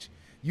engage.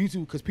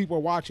 YouTube, because people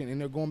are watching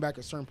and they're going back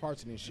at certain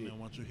parts of this shit. And then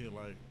once you hit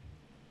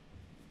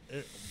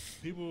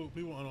people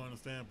don't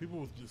understand. People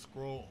will just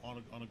scroll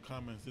on the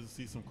comments just to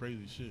see some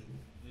crazy shit.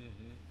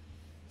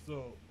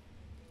 So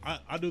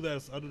I do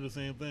that. I do the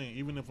same thing.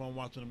 Even if I'm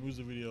watching a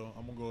music video,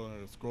 I'm gonna go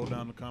and scroll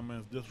down the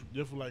comments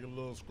just for like a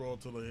little scroll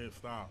till it hit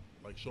stop.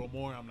 Like show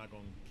more, I'm not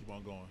gonna keep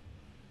on going.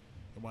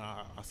 And when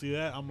I see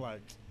that, I'm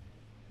like,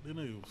 this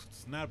nigga was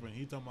snapping.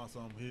 He talking about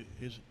something.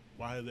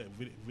 Why is that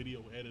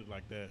video edited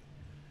like that?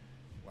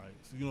 Like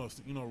regular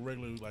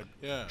like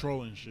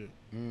trolling shit.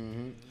 I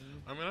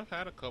mean, I've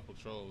had a couple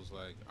trolls.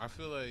 Like I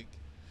feel like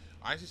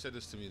Icy said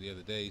this to me the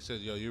other day. He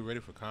said, "Yo, you're ready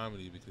for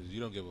comedy because you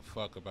don't give a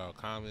fuck about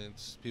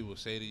comments people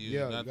say to you.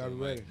 Yeah, nothing. You gotta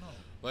be ready.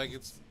 Like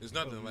it's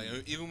nothing. Like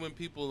even when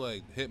people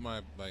like hit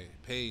my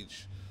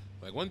page,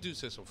 like one dude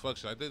said some fuck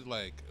shit. I did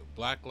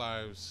Black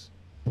lives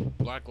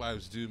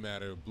do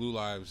matter. Blue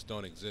lives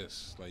don't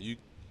exist. Like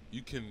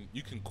you can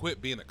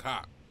quit being a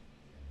cop,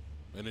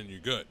 and then you're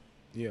good.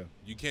 Yeah.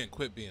 You can't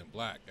quit being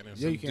black. And then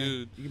you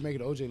can make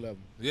it OJ level.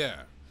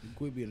 Yeah. You can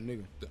quit being a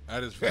nigga.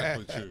 That is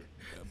factually true.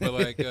 But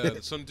like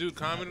some dude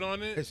commented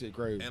on it. That shit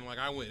crazy. And like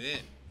I went in.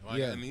 Like,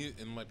 yeah.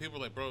 And like people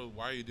were like, bro,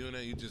 why are you doing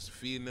that? You just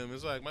feeding them.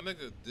 It's like, my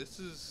nigga, this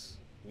is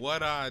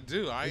what I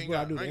do. I ain't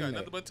got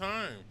nothing but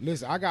time.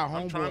 Listen, I got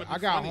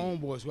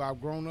homeboys who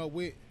I've grown up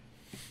with.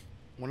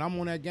 When I'm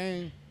on that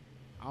game,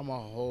 I'm a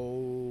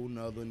whole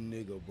nother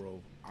nigga, bro.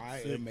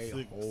 I'm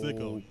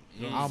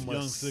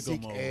a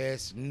sick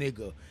ass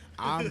nigga.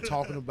 I'm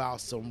talking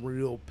about some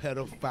real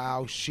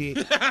pedophile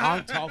shit.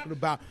 I'm talking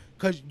about,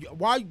 cause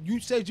why you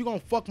said you gonna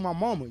fuck my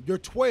mama? You're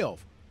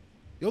 12.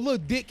 Your little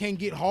dick can't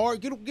get hard.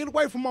 Get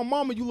away from my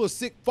mama, you little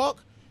sick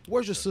fuck.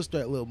 Where's your sister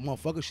at, little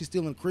motherfucker? She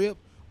still in the crib?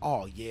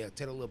 Oh yeah,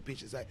 tell the little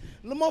bitch it's like,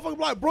 the motherfucker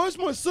be like, bro, it's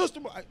my sister.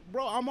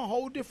 Bro, I'm a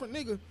whole different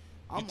nigga.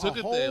 You took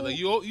it there. Like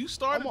you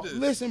started this.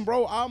 Listen,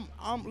 bro.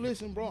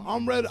 Listen, bro.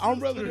 I'm ready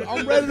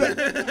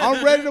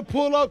to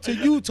pull up to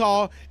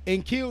Utah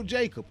and kill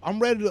Jacob. I'm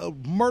ready to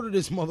murder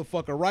this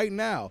motherfucker right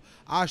now.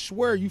 I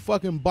swear, you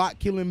fucking bot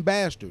killing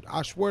bastard.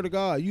 I swear to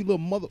God, you little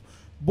mother.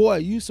 Boy,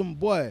 you some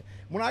boy.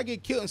 When I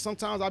get killed, and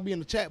sometimes I be in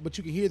the chat, but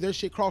you can hear their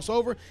shit cross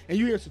over, and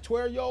you hear some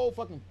 12-year-old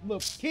fucking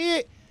little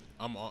kid.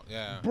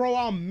 Bro,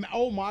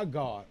 oh my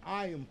God.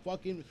 I am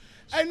fucking.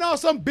 Hey, no,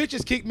 some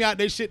bitches kicked me out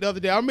their shit the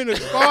other day. I'm in the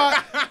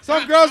squad.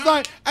 Some girls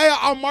like, hey,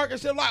 I'm marking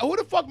shit. Like, who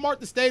the fuck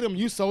marked the stadium?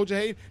 You soldier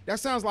hate. That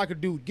sounds like a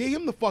dude. Get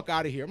him the fuck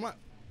out of here. I'm like,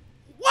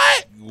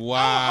 what?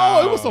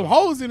 Wow. Oh, it was some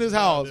hoes in his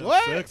house. Yeah,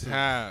 what? Sexy.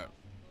 Hey,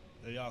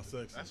 y'all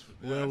sexy.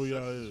 Whoever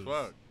y'all is.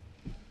 Fuck.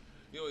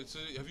 Yo, so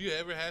have you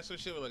ever had some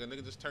shit where like a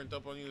nigga just turned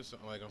up on you, or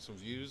something, like on some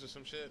views or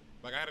some shit?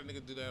 Like I had a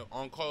nigga do that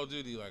on Call of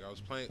Duty. Like I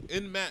was playing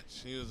in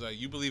match. He was like,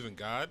 "You believe in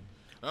God?"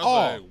 I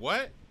was like,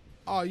 "What?"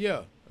 Oh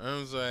yeah. I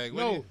was like,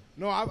 "No."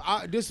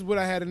 I this is what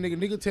I had a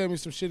nigga tell me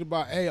some shit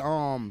about. Hey,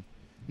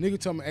 nigga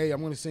tell me, hey,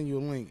 I'm gonna send you a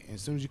link. And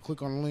as soon as you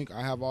click on the link,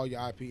 I have all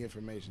your IP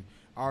information.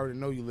 I already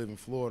know you live in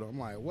Florida. I'm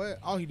like, what?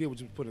 All he did was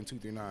just put in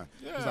 239.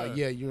 Yeah. He's like,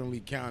 yeah, you're in Lee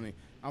County.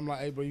 I'm like,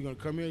 hey, bro, you gonna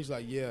come here? He's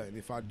like, yeah. And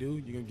if I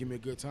do, you gonna give me a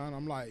good time?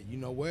 I'm like, you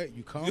know what?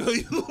 You come.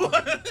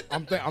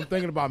 I'm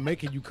thinking about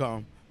making you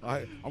come.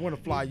 I'm gonna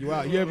fly you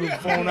out. You ever been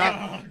flown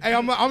out? Hey,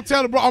 I'm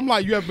telling bro, I'm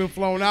like, you ever been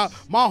flown out?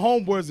 My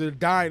homeboys are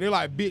dying. They're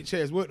like, bitch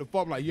ass, what the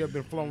fuck? I'm like, you ever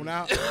been flown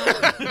out?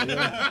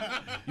 Yeah.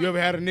 You ever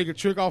had a nigga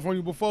trick off on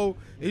you before?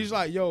 And he's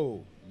like,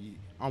 yo,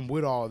 I'm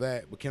with all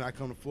that, but can I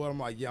come to Florida? I'm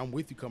like, yeah, I'm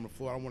with you coming to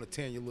Florida. I want to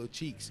tan your little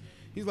cheeks.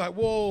 He's like,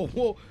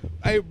 whoa.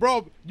 Hey,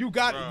 bro, you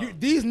got it.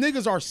 These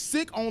niggas are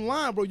sick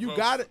online, bro. You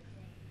got it.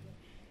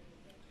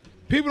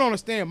 People don't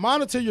understand.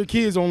 Monitor your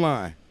kids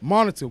online.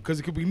 Monitor them,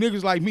 because it could be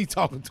niggas like me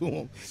talking to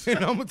them. And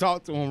I'm going to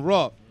talk to them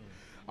rough.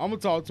 I'm going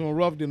to talk to them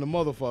rough than the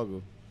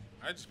motherfucker.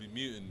 I just be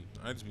muting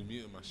my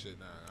shit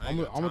now. I'm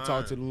going to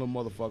talk to the little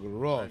motherfucker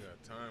rough. I ain't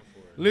got time for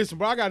it. Listen,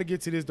 bro, I got to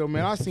get to this, though,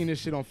 man. I seen this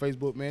shit on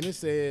Facebook, man. It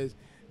says,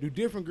 do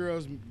different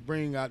girls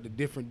bring out the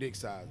different dick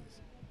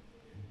sizes?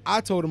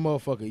 I told the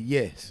motherfucker,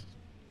 yes.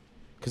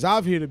 Because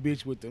I've heard a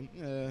bitch with them.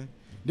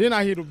 Then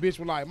I hear the bitch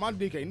was like, my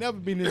dick ain't never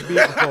been this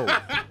big before.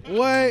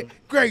 What?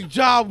 Great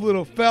job,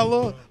 little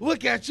fella.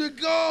 Look at you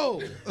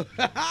go.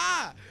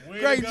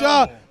 Great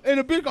job. And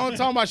the bitch gonna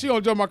talk about, she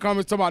gonna jump my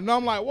comments talking about, no,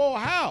 I'm like, whoa,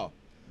 how?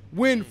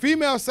 When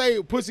females say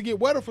pussy get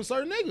wetter for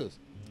certain niggas.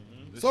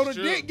 So the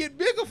dick get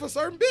bigger for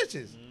certain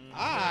bitches.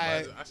 All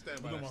right. I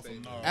stand by that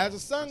statement. As the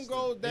sun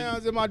goes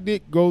down, then my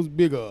dick goes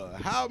bigger.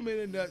 How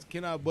many nuts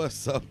can I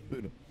bust up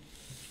with them?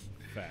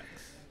 Facts.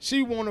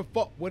 She wanna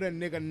fuck with a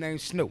nigga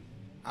named Snoop.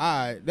 All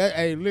right,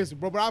 hey, listen,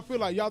 bro, but I feel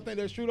like y'all think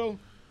that's true though.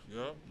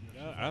 Yeah,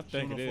 I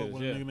think it is.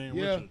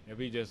 Yeah, if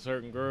he just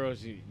certain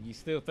girls, you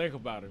still think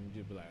about him, you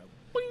just be like,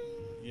 boing.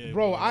 Yeah,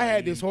 bro, I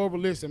had this horrible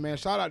listen, man.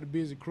 Shout out to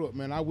Busy Crook,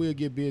 man. I will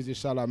get busy.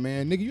 Shout out,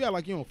 man. Nigga, you act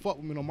like you don't fuck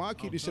with me no more. I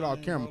keep this shit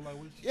off camera. Bro,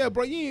 yeah,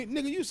 bro, you ain't,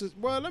 nigga, you said,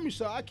 well, let me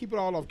show. I keep it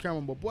all off camera,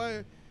 but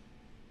boy,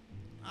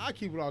 I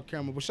keep it off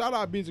camera. But shout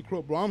out Busy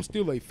Crook, bro. I'm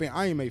still a fan.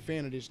 I am a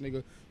fan of this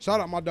nigga. Shout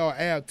out my dog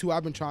Ab too.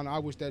 I've been trying to. I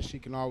wish that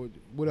shit can always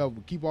whatever.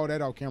 Keep all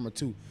that off camera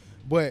too.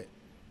 But,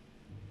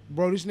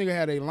 bro, this nigga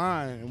had a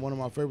line in one of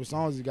my favorite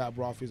songs he got,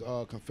 bro, off his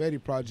Confetti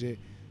project.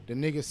 The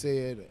nigga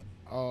said,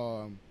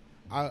 I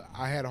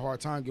had a hard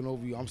time getting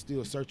over you. I'm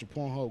still searching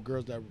Pornhub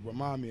girls that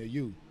remind me of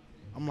you.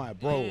 I'm like,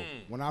 bro,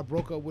 when I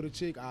broke up with a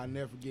chick, I'll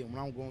never forget when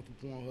I'm going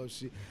through Pornhub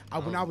shit.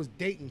 When I was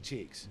dating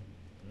chicks,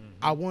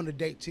 I wanted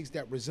to date chicks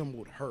that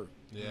resembled her.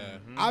 Yeah.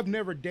 I've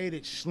never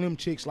dated slim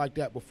chicks like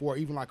that before,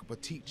 even like a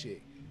petite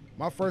chick.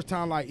 My first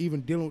time, like, even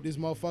dealing with this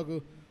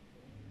motherfucker,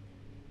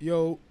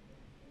 yo,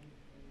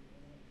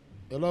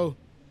 hello?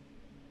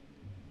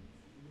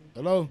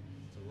 Hello?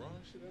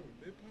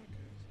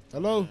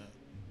 Hello?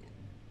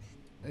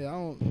 Hey, I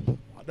don't.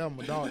 That's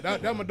my dog.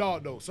 That's my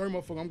dog though. Sorry,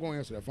 motherfucker. I'm gonna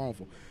answer that phone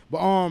for.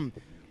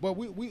 But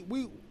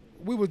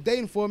we was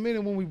dating for a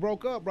minute when we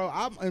broke up, bro.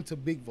 I'm into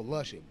big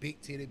voluptuous,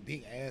 big titty,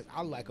 big ass.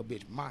 I like a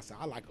bitch my size.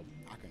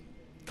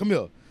 Come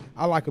here.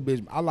 I like a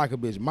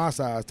bitch my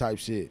size type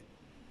shit.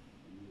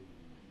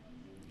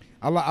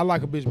 I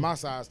like a bitch my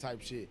size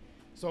type shit.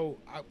 So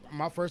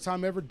my first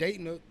time ever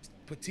dating a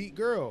petite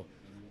girl.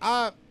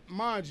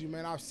 Mind you,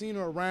 man, I've seen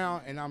her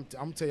around, and I'm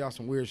gonna tell y'all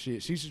some weird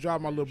shit. She used to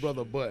drive my little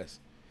brother a bus.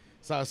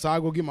 So I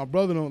go get my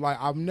brother them. Like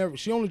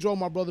she only drove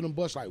my brother them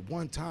bus like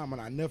one time,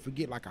 and I never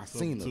forget. Like I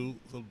seen her.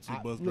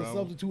 Substitute bus driver.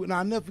 Substitute, and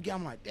I never forget.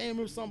 I'm like, damn,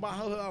 there's something about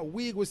her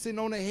wig was sitting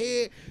on her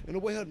head, and the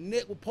way her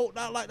neck was poked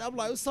out like that. I'm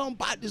like, there's something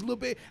about this little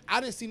bit. I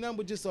didn't see nothing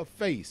but just her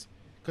face,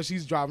 cause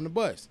she's driving the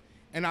bus,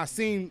 and I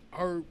seen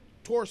her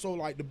torso,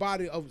 like the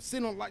body of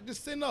sitting on, like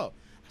just sitting up.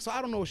 So I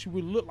don't know what she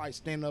would look like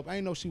standing up. I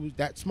didn't know she was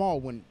that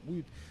small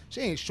she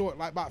ain't short,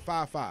 like about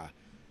 5'5".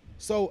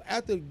 So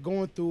after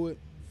going through it,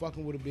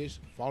 fucking with a bitch,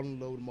 falling in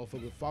love with a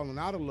motherfucker, falling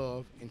out of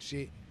love and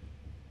shit,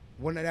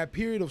 when that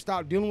period of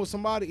stop dealing with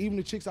somebody, even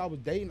the chicks I was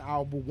dating, I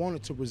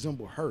wanted to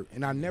resemble her.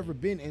 And I've never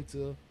been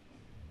into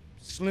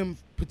slim,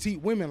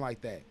 petite women like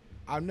that.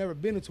 I've never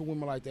been into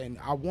women like that. And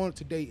I wanted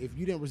to date, if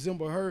you didn't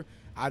resemble her,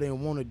 I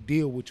didn't want to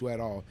deal with you at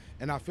all.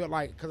 And I felt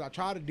like, because I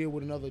tried to deal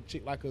with another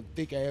chick like a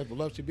thick ass,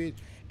 voluptuous bitch,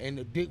 and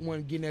the dick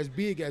wasn't getting as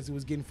big as it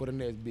was getting for the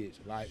next bitch.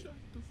 Like,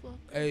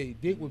 hey,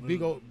 dick was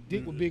bigger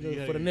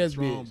for the next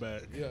bitch.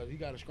 Back. Yeah, he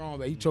got a strong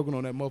back. He choking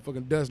on that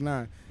motherfucking dust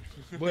line.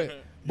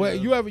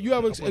 But you ever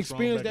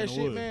experienced that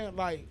shit, man?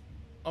 Like,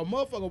 a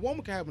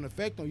woman can have an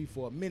effect on you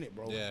for a minute,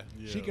 bro. Yeah.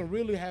 She can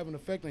really have an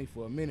effect on you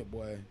for a minute,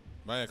 boy.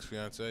 My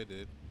ex-fiance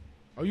did.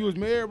 Oh, you was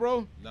married,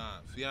 bro?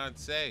 Nah,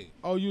 fiance.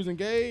 Oh, you was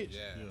engaged?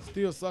 Yeah.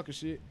 Still sucker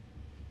shit.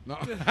 No.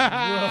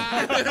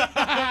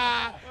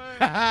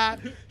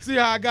 See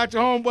how I got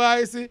your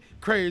homeboy? See?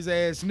 Crazy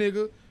ass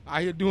nigga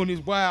out here doing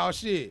this wild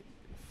shit.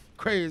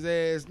 Crazy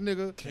ass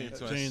nigga.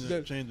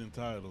 Changing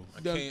titles.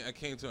 I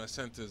came to my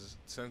senses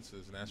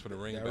and asked for the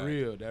ring back.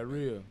 That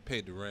real.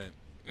 Paid the rent.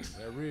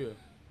 That real.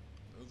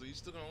 I was like, you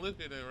still gonna live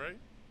here then, right?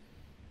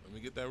 Let me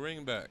get that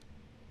ring back.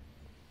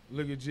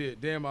 Look at Jit.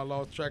 Damn, I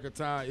lost track of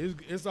time.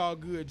 It's all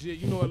good, Jit.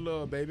 You know what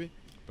love, baby.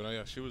 But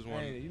yeah, she was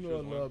one. Hey, you know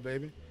what love,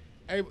 baby.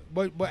 Hey,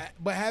 but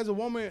has a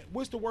woman,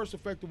 what's the worst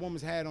effect a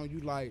woman's had on you?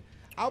 Like,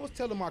 I was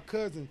telling my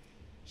cousin,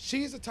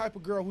 she's the type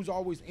of girl who's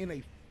always in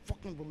a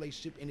fucking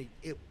relationship, and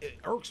it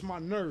irks my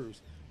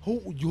nerves.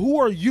 Who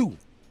are you?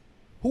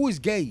 Who is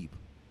Gabe?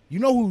 You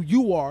know who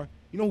you are.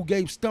 You know who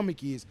Gabe's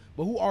stomach is.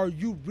 But who are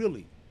you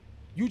really?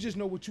 You just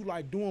know what you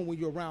like doing when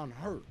you're around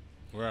her.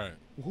 Right.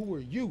 Who are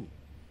you?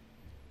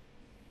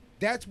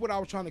 That's what I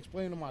was trying to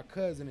explain to my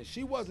cousin, and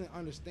she wasn't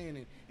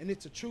understanding, and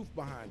it's the truth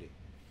behind it.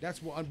 That's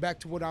what, back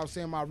to what I was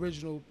saying, my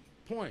original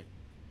point.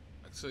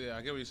 So yeah,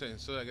 I get what you're saying.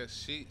 So I guess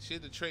she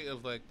had the trait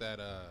of like that,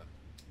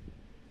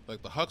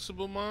 like the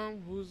Huxtable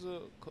mom, who's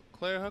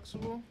Claire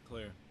Huxtable.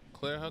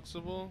 Claire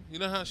Huxtable. You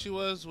know how she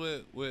was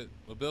with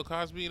Bill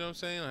Cosby. You know what I'm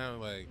saying? How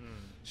like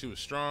she was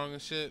strong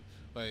and shit.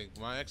 Like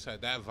my ex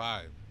had that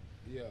vibe.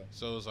 Yeah.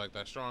 So it was like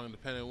that strong,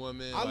 independent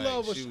woman. I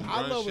love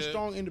a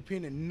strong,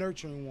 independent,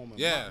 nurturing woman.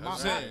 Yeah,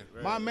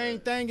 my main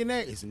thing in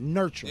that is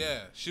nurturing.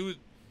 Yeah,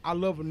 I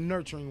love a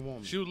nurturing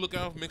woman. She would look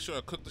out, make sure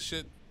I cook the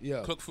shit.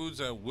 Yeah. Cook foods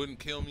that wouldn't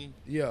kill me.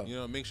 Yeah. You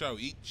know, make sure I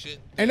would eat shit.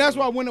 And that's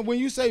why when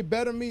you say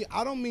better me,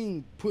 I don't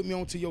mean put me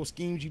onto your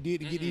schemes you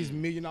did to get these $1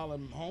 million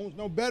homes.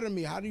 No, better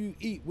me. How do you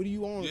eat? What do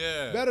you own?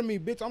 Yeah. Better me,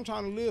 bitch. I'm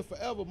trying to live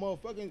forever,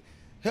 motherfucking.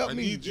 Help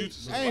me, need you to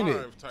survive, ain't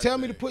it? Tell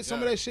me to put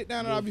some of that shit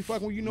down, and I'll be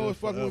fucking with you. Know it's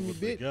fucking with me,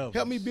 bitch. Together.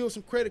 Help me build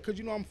some credit, cause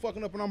you know I'm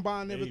fucking up and I'm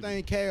buying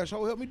everything cash.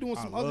 Oh, help me doing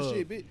some other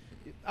shit, bitch.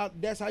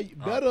 That's how you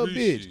better a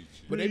bitch.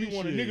 But they be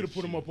wanting a nigga to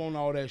put them up on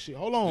all that shit.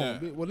 Hold on,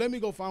 bitch. Well, let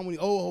me go find one of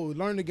the old hoes,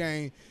 learn the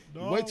game,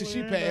 wait till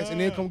she pass, and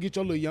then come get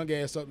your little young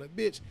ass up, like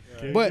bitch.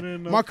 But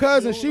my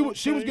cousin, she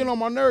was getting on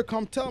my nerve.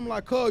 Come tell him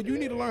like, cuz you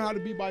need to learn how to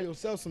be by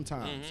yourself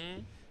sometimes.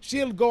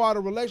 She'll go out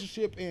of a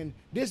relationship and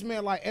this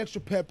man like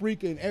extra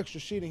paprika and extra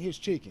shit in his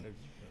chicken.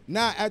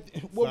 Now,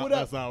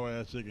 that's our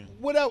ass chicken.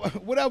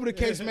 Whatever the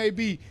case may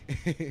be,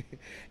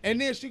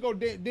 and then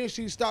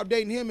she stopped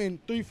dating him,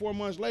 and 3-4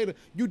 months later,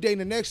 you dating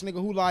the next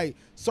nigga who like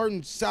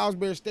certain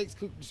Salisbury steaks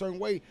cooked a certain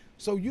way,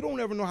 so you don't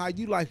ever know how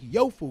you like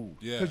your food,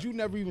 because you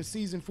never even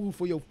season food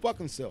for your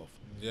fucking self,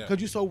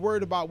 because you so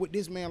worried about what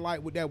this man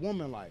like, what that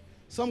woman like.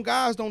 Some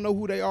guys don't know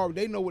who they are,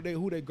 they know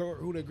who their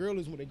girl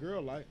is, what their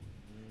girl like.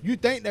 You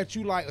think that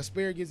you like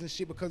asparagus and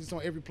shit because it's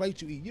on every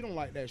plate you eat. You don't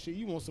like that shit.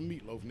 You want some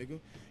meatloaf, nigga.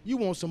 You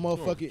want some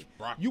motherfucking.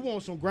 You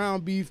want some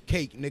ground beef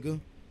cake, nigga.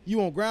 You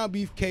want ground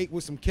beef cake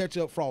with some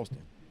ketchup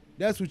frosting.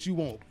 That's what you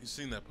want. You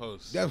seen that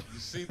post? You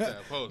seen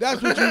that post?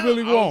 That's what you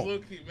really want. I was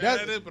low-key mad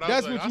at it, but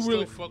that's what you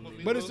really. Fuck with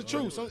me, but it's the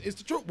truth. It's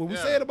the truth. But we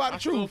say it about the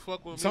truth.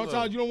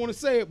 Sometimes you don't want to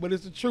say it, but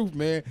it's the truth,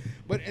 man.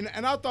 But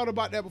and I thought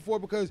about that before,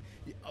 because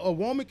a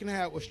woman can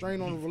have a strain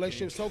on a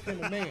relationship. So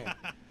can a man.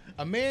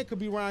 A man could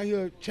be around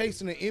here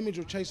chasing an image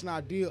or chasing an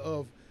idea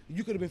of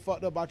you could have been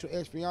fucked up about your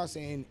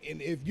ex-fiance, and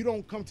if you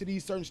don't come to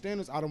these certain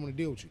standards, I don't want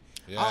to deal with you.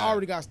 Yeah. I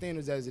already got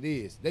standards as it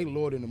is. They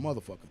lower than the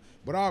motherfucker.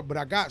 But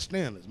I got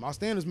standards. My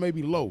standards may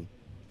be low,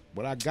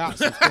 but I got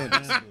some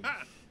standards.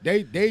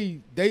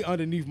 They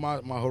underneath my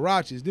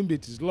huaraches. Them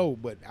bitches low,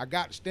 but I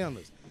got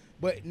standards.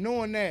 But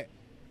knowing that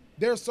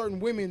there are certain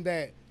women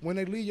that when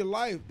they leave your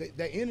life,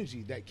 that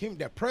energy,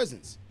 that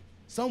presence.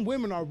 Some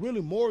women are really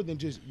more than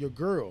just your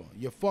girl,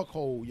 your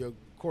fuckhole, your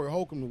Corey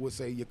Holcomb would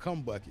say, your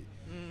cum bucket.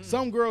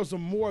 Some girls are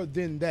more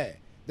than that.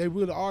 They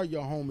really are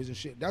your homies and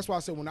shit. That's why I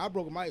said when I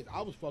broke my ex,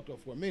 I was fucked up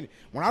for a minute.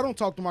 When I don't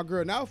talk to my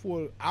girl now for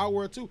an hour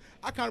or two,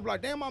 I kind of be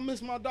like, damn, I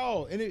miss my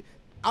dog. And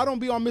I don't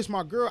be on miss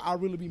my girl, I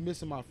really be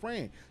missing my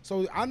friend.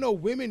 So I know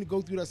women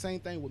go through that same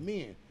thing with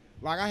men.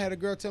 Like I had a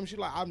girl tell me, she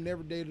like, I've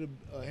never dated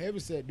a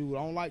heavyset dude.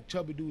 I don't like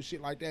chubby dudes,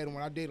 shit like that. And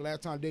when I dated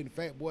last time, dating a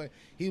fat boy,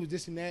 he was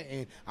this and that.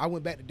 And I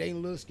went back to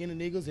dating little skinny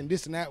niggas and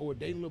this and that, or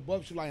dating little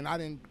buff. She like, and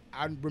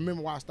I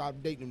remember why I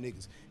stopped dating them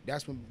niggas.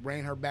 That's when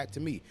bring her back to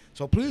me.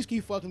 So please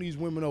keep fucking these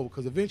women over,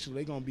 because eventually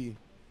they gonna be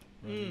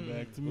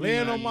back to me.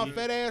 laying on my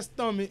fat ass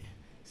stomach,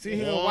 sitting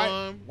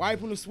here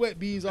wiping the sweat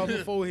beads off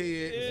my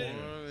forehead.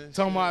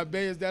 Talking about,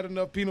 babe, is that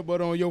enough peanut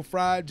butter on your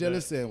fried jelly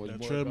sandwich?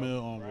 That treadmill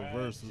on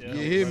reverse. You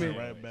hear me?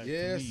 Right back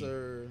Yes, to me.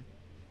 sir.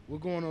 We're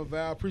going on,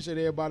 Val. Appreciate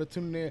everybody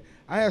tuning in.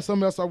 I had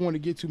something else I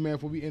wanted to get to, man,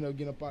 before we end up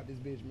getting up out this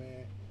bitch,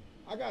 man.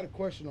 I got a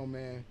question on,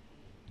 man.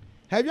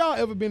 Have y'all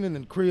ever been in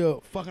the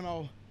crib fucking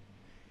off?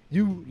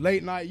 You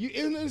late night?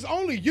 It's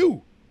only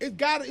you.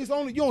 It's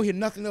only you. Don't hear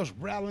nothing else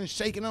rattling,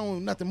 shaking,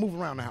 on nothing moving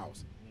around the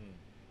house.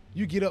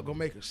 You get up, go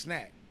make a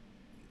snack.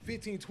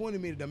 15, 20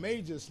 minutes, the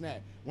major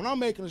snack. When I'm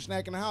making a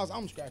snack in the house,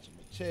 I'm scratching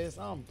my chest.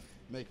 I'm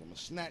making a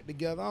snack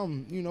together.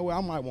 You know what?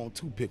 I might want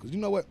 2 pickles. You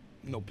know what?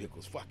 No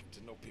pickles. Fuck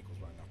it. No pickles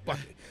right now.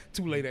 Fuck it.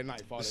 Too late at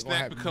night. The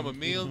snack become a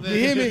meal then? You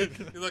hear me?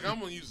 You're like, I'm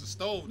going to use the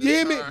stove You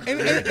hear me? time.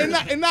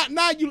 And not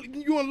now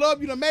you in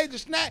love, you done made your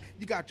snack.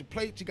 You got your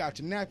plate, you got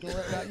your napkin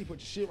right now. You put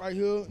your shit right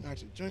here.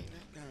 Got your drink.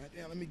 God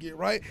damn, let me get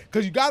right.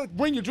 Because you got to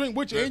bring your drink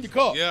with you in your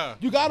cup. Yeah.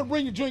 You got to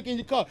bring your drink in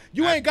your cup.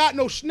 You ain't got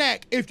no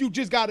snack if you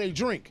just got a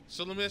drink.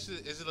 So let me ask you,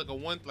 is it like a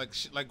one,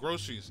 like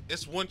groceries?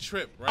 It's one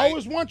trip, right? Oh,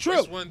 it's one trip.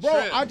 It's one Bro,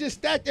 trip. I just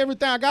stacked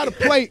everything. I got a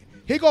plate.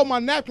 Here go my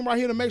napkin right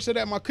here to make sure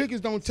that my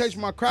cookies don't touch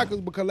my crackers,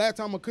 because last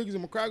time my cookies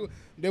and my crackers,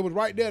 they was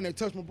right there and they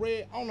touched my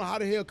bread. I don't know how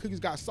the hell cookies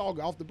got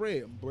soggy off the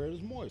bread. Bread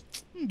is moist.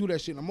 I don't do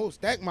that shit no more.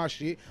 Stack my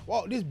shit.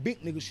 Well, this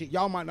big nigga shit,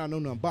 y'all might not know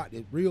nothing about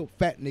this. Real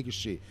fat nigga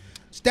shit.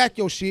 Stack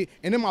your shit,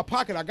 and in my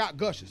pocket I got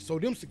gushes, so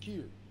them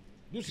secure.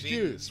 Them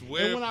secure. Jesus,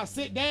 where- And when I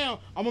sit down,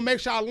 I'm gonna make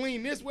sure I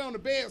lean this way on the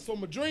bed so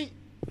my drink.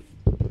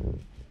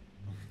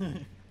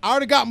 I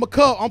already got my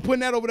cup. I'm putting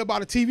that over there by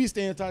the TV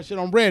stand type shit.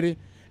 I'm ready.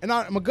 And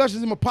my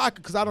gushes in my pocket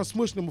because I done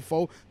smushed them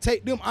before.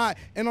 Take them out,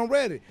 and I'm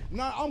ready.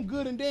 Now, I'm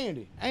good and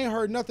dandy. I ain't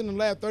heard nothing in the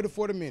last 30,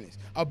 40 minutes.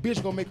 A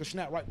bitch gonna make a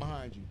snap right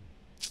behind you.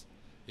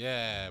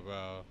 Yeah,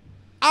 bro.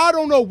 I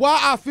don't know why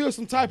I feel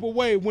some type of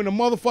way when a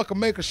motherfucker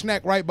make a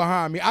snack right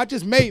behind me. I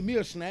just made me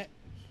a snack.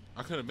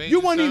 I could have made You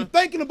weren't even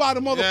thinking about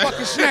a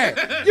motherfucking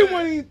snack. You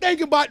weren't even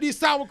thinking about these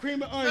sour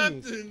cream and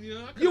onions. Nothing, you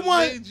know. I You could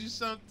want- have made you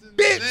something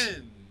Bitch.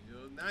 then. You know,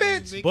 now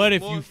Bitch. you make But it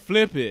if more- you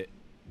flip it,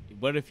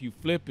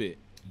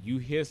 you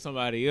hear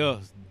somebody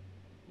else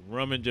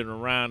rummaging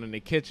around in the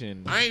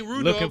kitchen I ain't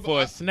rude looking though,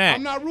 for a snack.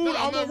 I'm not rude. No, I'm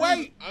I'm not gonna wait.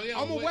 rude. Oh, yeah,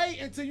 I'm gonna wait. wait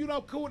until you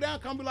don't cool down.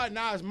 Come be like,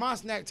 nah, it's my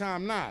snack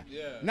time now.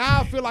 Yeah.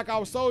 Now I feel like I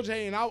was soldier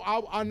hating. Now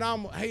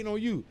I'm hating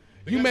on you.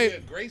 There You gotta be made.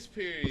 a grace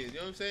period. You know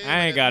what I'm saying?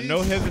 I ain't got At no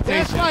least- hesitation.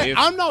 That's right. If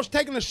I'm not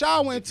taking a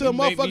shower until a you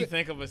make me motherfucker.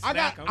 think of a I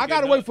snack, got. I'm I gotta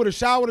getting wait up. for the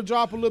shower to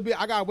drop a little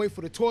bit. I gotta wait for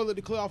the toilet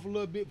to clear off a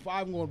little bit before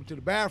I even go to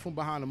the bathroom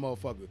behind the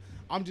motherfucker.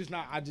 I'm just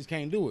not. I just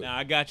can't do it. Now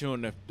I got you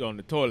on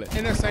the toilet.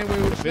 And that same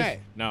way with the snack.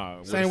 No,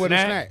 Same way with the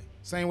snack.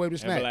 Same way with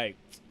the And be snack. like,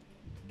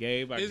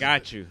 Gabe, I Here's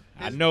got the- you.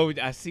 I here's- know.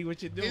 I see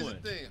what you're Here's doing.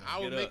 the thing. I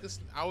Get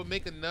up. would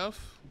make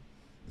enough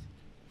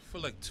for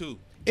like 2.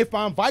 If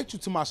I invite you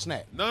to my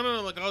snack. No.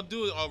 Like I'll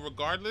do it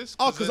regardless.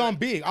 Oh, 'cause then- I'm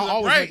big. I'll 'cause I'm-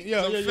 always right, make- yeah,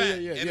 'cause I'm yeah, yeah,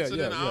 fat. yeah, And yeah, so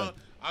yeah, then yeah.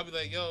 I'll be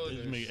like, yo,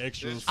 Just make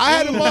extras. I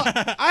had a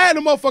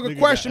motherfucker Nigga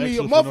question got me.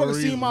 A extras for no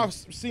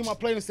motherfucker see my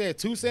plate and said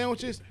 2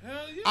 sandwiches. hell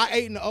yeah. I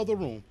ate in the other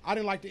room. I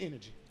didn't like the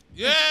energy.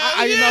 Yeah,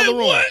 I ate in the other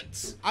room.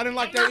 What? I didn't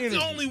like I'm that not energy.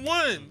 the only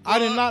one. I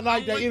did bro. not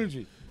like I'm that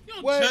energy. You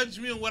don't What? judge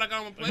me on what I got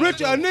on my plate.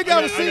 Richard, a nigga I ever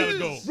gotta seen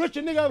go.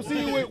 Richard, nigga ever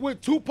seen you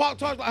with 2 Pop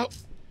Tarts? Like,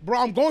 bro,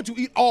 I'm going to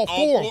eat all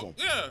 4 of them.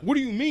 Yeah. What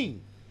do you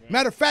mean?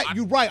 Matter of fact,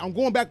 you right. I'm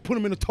going back to put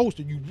them in the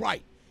toaster. You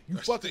right. You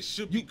They fucking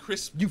should be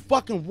crispy. You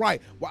fucking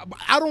right.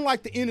 I don't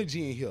like the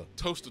energy in here.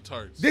 Toaster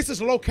tarts. This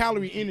is low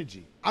calorie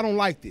energy. I don't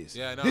like this.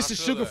 Yeah, no, this I is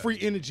feel sugar free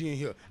energy in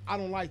here. I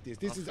don't like this.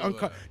 This is feel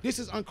that. this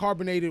is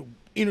uncarbonated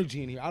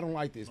energy in here. I don't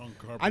like this.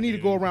 Uncarbonated. I need to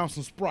go around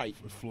some Sprite.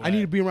 Flat. I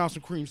need to be around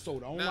some cream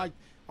soda. I Now-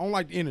 don't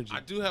like the energy. I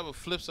do have a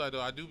flip side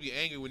though. I do be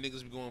angry when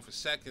niggas be going for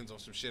seconds on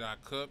some shit I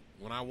cook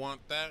when I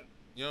want that.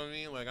 You know what I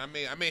mean? Like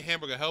I made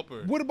hamburger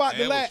helper. What about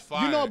and the it was last? You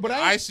fire. know, but And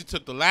I ain't, Icy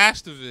took the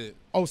last of it.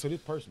 oh, so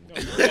this personal.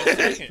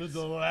 To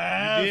the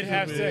last You did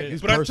have of it. seconds.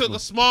 It's But I personal. took a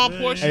small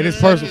portion. Hey, this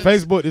of personal.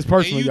 seconds, Facebook. This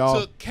personal, and you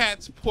y'all. took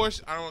Cat's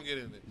portion. I don't want to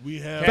get in it. We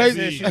have Kat Face-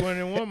 said she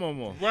wanted one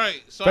more.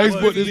 Right. So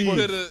Facebook. I This you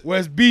personal. coulda-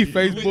 West B. I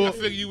Facebook.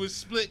 figure you would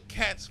split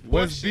Cat's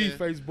West B. portion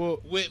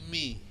Facebook. with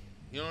me.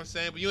 You know what I'm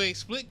saying? But you ain't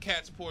split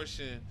Cat's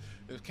portion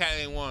if Cat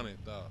ain't want it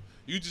though.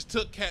 You just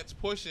took Cat's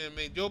portion and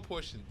made your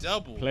portion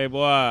double.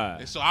 Playboy.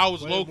 And so I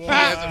was low key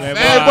as a Playboy.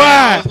 fan.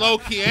 I was low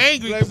key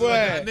angry because like,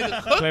 that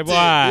nigga cooked Playboy. it.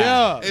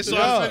 Yeah. And so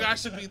I was like, I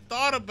should be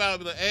thought about.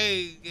 Be like,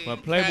 hey,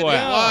 But Playboy.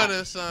 Cat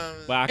or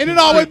something. And it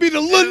always be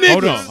the little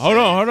niggas. Hold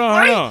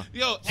on.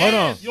 Yo, Hold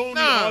on. You don't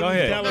Nah, need all Go these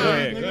ahead.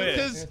 calories. Go ahead.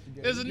 Because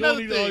there's You don't another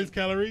need all these thing.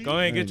 calories. Go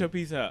ahead and get your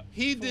piece out.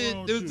 He did.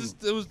 wrong It with was.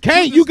 you? It was.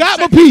 Can't this you is the got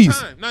my second piece?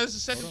 time. No, this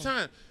is the second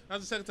time. That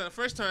was the second time. The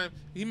first time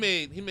he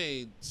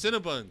made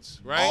Cinnabons,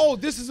 right? Oh,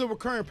 this is a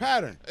recurring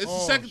pattern. It's the Oh,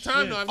 second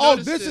time shit. though. I've Oh,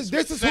 noticed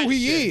this is fat who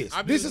he shit. is.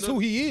 I be This is looking- who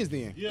he is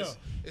then. Yeah.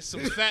 It's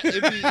some fat.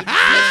 It be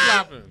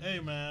flip-flopping. Hey,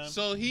 man.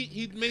 So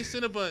he made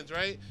Cinnabons,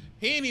 right?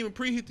 He ain't even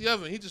preheat the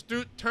oven. He just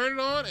turned it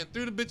on and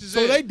threw the bitches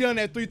So in. they done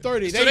at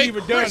 3:30. So They ain't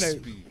even done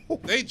crispy.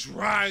 that. They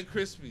dry and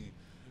crispy.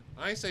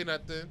 I ain't say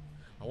nothing.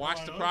 I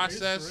watched the Okay,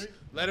 process. straight.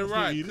 Let it Still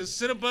ride. eat it. Cause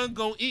Cinnabon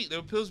gon' eat.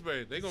 They're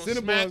Pillsbury. They gonna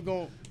Cinnabon's smack.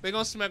 gon' They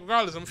gonna smack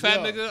regardless. I'm a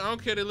fat Yeah. nigga. I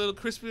don't care they little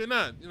crispy or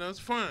not. You know it's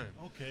fine.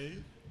 Okay.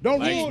 Don't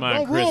Likes ruin, mine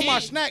don't ruin crispy. my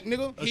snack,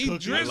 nigga. He cookie.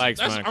 drizzled. Likes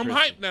That's, mine I'm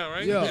crispy. hyped now,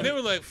 right? Yeah. And they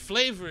were like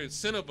flavored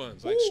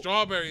Cinnabons, like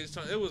strawberries.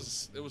 It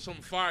was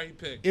something fire he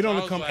picked. It So I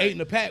only was come like, 8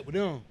 in a pack with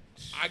them.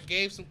 I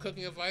gave some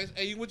cooking advice.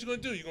 Hey, what you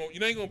gonna do? You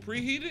ain't gonna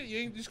preheat it? You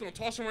ain't just gonna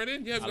toss them right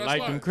in? Yeah, we I gotta like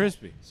slide. them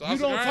crispy. So I You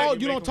was don't like, all talk.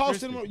 right. You make don't 'em toss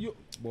crispy. them. You,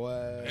 boy.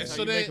 And That's so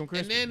how you make 'em then,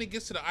 crispy. and then it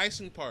gets to the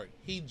icing part.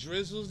 He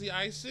drizzles the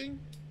icing,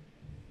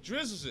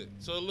 drizzles it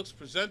so it looks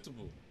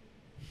presentable,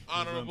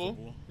 honorable.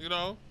 Presentable. You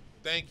know,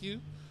 thank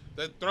you.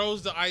 That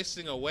throws the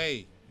icing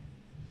away.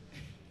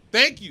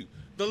 Thank you.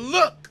 The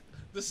look,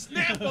 the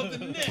snap of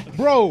the neck.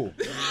 Bro,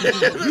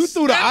 you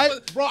threw the snap ice.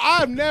 of- Bro,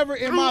 I've never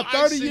in my threw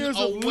 30 icing years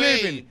of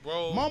away, living,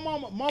 bro. my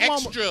mama,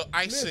 Extra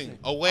icing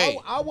away.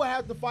 I would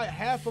have to fight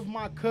half of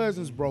my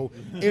cousins, bro,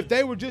 if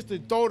they were just to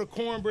throw the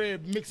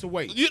cornbread mix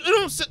away. You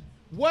don't sit.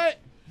 What?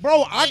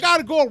 Bro, I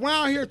gotta go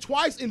around here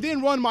twice and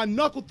then run my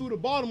knuckle through the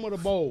bottom of the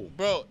bowl.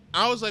 Bro,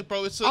 I was like,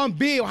 bro, I'm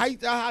big. How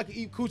I can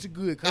eat coochie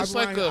good? 'Cause it's I be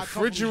like around here, a I come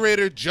from-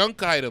 refrigerator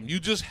junk item. You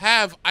just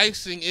have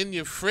icing in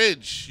your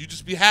fridge. You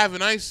just be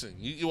having icing.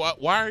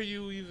 Why are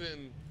you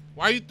even?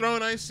 Why are you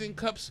throwing icing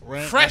cups?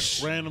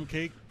 Fresh, Random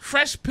cake.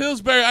 fresh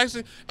Pillsbury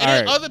icing. And All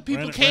then right. other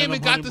people Random- came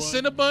and got random the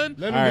honey Cinnabon,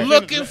 Let All right. him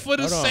looking for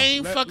the hold on.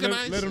 same fucking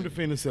icing. Let him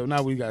defend himself.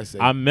 Now what you gotta say?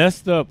 I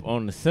messed up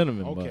on the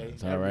cinnamon Okay,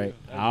 buns. that All right, real,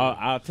 that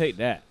I'll take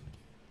that.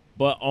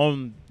 But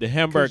on the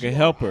hamburger you are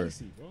helper,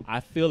 icy, bro. I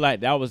feel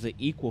like that was an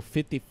equal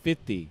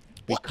 50-50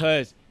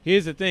 because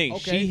here's the thing: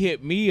 Okay. she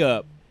hit me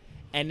up,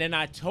 and then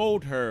I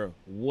told her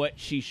what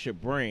she should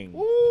bring.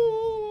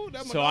 Ooh,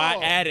 that my So I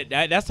dog. added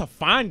that. That's a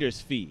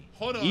finder's fee.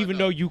 Hold on, even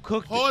though. though you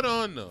cooked it. Hold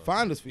on, though.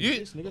 Finder's fee. You-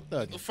 This nigga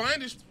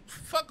thugging.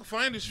 Fuck a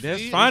finder's fee.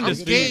 There's finder's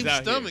I'm fees game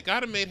out here. stomach.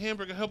 I'd have made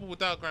hamburger helper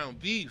without ground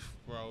beef,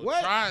 bro.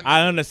 What? Trying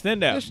I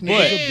understand that, This but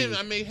nigga- and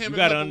I made hamburger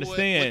gotta helper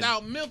understand.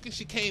 without milk, and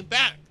she came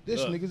back. This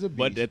look, nigga's a beast.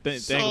 but the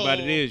thing about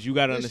it is, you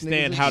gotta This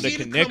understand nigga's a how the She'd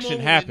have come connection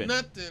over happened.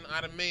 With nothing.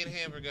 I'd have made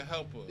hamburger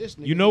helper. This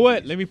nigga's You know a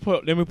what? beast.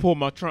 Let me pull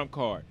my trump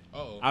card.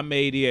 Uh-oh. I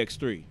made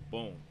EX3.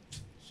 Boom.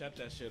 Shut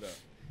that shit up.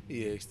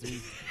 EX3.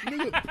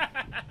 Nigga.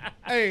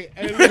 Hey,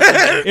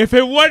 listen. If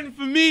it wasn't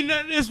for me,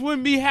 none of this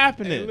wouldn't be Hey,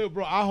 happening. look,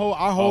 bro, I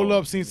hold Oh,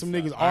 up, seen some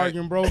niggas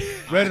arguing, bro,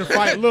 ready to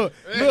fight. Look,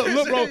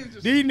 bro,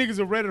 these niggas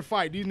are ready to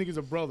fight. These niggas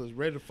are brothers,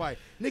 ready to fight.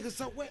 Niggas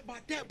so wet by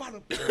that, by the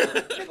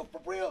nigga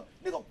for real,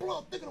 nigga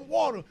blood thicker than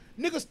water.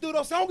 Nigga stood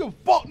up, said, I don't give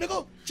a fuck,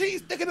 nigga.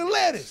 Cheese thicker than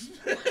lettuce.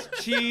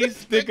 Cheese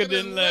thicker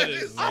than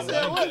lettuce. I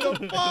said, what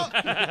the fuck,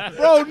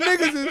 bro?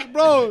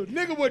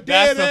 Nigga was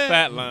dead That's a ass.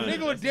 fat line.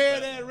 Nigga was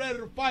dead ass, ready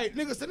to fight.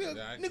 Nigga said,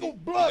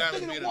 nigga blood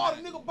thicker than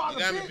water. Nigga by the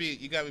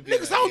bitch. You got me beat.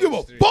 Niggas, I don't give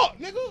a fuck,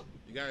 nigga.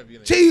 You got me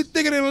beat. Cheese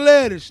thicker than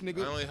lettuce, I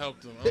nigga. only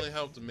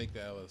helped him make the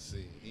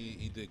LLC.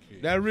 He did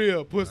create. That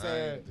real pussy I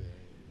ass. did.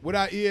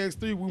 Without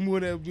EX3, we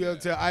wouldn't be able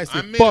to tell Ice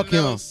I to made fuck it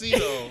him. LLC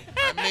though.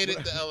 I made it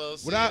the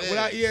LLC. Without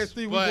it is.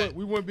 EX3, But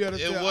we wouldn't be able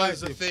to it tell was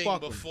Ice a to thing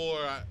fuck him.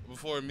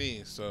 before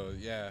me. So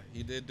yeah,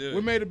 he did do it.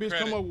 We made a bitch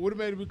Credit. come up. Would have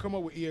made a bitch come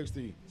up with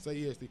EX3. Say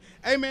EX3.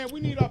 Hey man,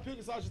 we need our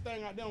pickle sausage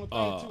thing out there on the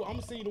thing too. I'm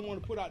gonna see you the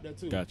one to put out there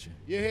too. Gotcha.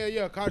 Yeah, hell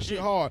yeah, caught shit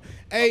hard.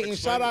 Hey, and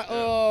shout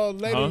out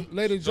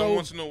Lady Someone Joe.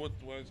 wants to know what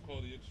it's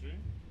called the extreme.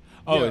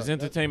 Oh, Yeah, it's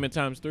entertainment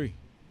times 3.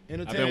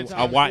 Entertainment I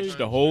Times watched 3.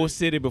 the whole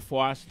city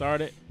before I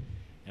started,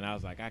 and I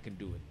was like, I can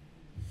do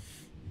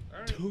it All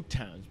right. 2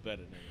 times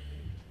better than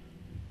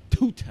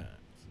 2 times.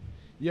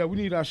 Yeah, we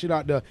need our shit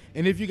out there.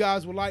 And if you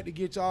guys would like to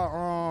get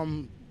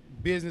y'all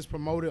business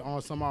promoted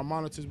on some of our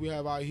monitors we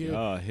have out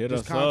here, Hit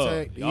just us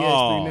contact up. the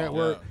EX3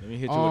 Network. Let me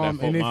hit you with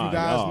that And if you $4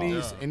 guys y'all. need,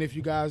 Yeah. and if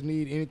you guys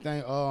need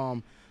anything,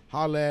 holla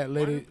at Why do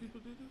Lady. people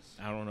do this?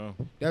 I don't know.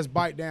 That's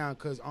bite down,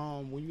 cause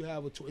when you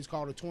have it's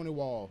called a 20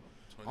 wall.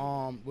 20.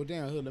 Well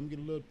damn, here, let me get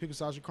a little Pickle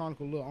Sausage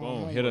Chronicle. Little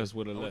Boom, hit us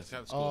with a I went list. to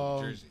Catholic school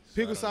in Jersey. so I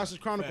Pickle don't know. Sausage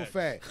Chronicle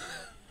Facts. fat.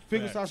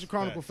 Pickle Facts, Sausage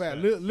Chronicle facts,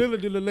 fat. facts. Lily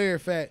de la Lair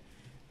fat.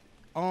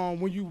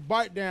 When you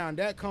bite down,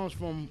 that comes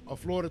from a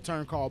Florida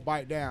term called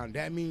bite down.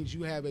 That means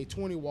you have a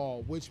 20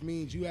 wall, which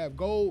means you have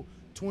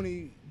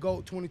 20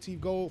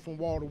 teeth gold from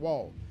wall to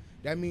wall.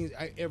 that means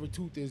every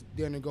tooth is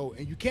then and go.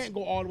 And you can't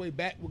go all the way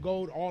back with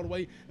gold all the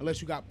way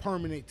unless you got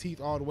permanent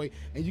teeth all the way.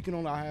 And you can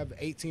only have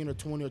 18 or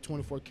 20 or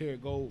 24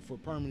 karat gold for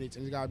permanence,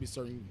 and it's got to be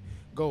certain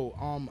gold.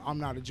 I'm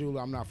not a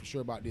jeweler. I'm not for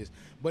sure about this.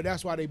 But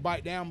that's why they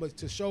bite down, but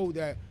to show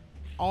that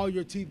all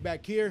your teeth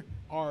back here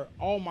are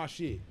all my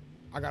shit.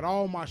 I got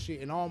all my shit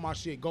and all my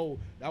shit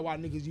gold. That's why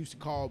niggas used to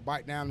call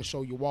bite down and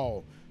show your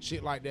wall.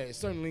 Shit like that.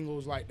 Certain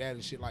lingos like that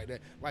and shit like that.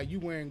 Like you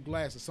wearing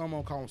glasses. Some of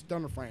them call them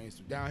stunner frames.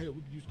 Down here,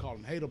 we used to call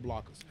them hater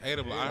blockers.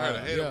 Hater blockers. I heard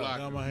a hater blocker. I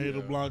got my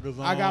hater blockers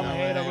on. I got my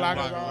hater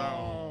blockers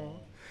on.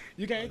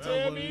 You can't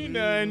tell me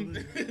nothing.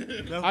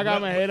 I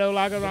got my hater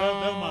blockers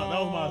on.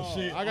 That was my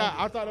shit.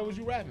 I thought that was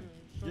you rapping.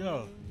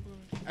 Yeah.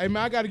 Hey,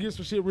 man, I got to get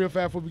some shit real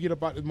fast before we get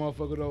up out this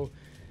motherfucker, though.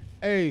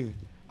 Hey,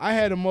 I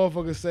had a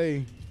motherfucker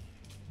say,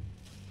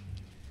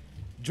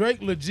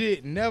 Drake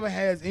legit never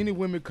has any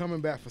women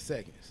coming back for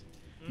seconds.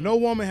 No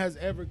woman has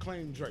ever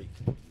claimed Drake.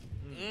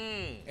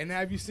 And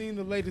have you seen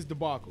the latest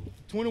debacle?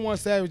 21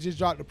 Savage just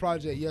dropped the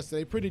project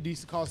yesterday. Pretty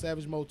decent, called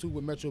Savage Mode 2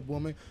 with Metro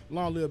Boomin.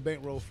 Long live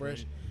Bankroll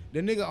Fresh.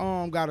 The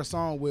nigga got a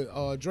song with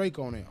Drake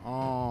on it.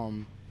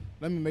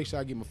 Let me make sure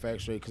I get my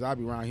facts straight, because I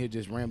be around here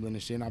just rambling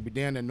and shit, and I be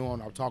damn near knowing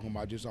what I'm talking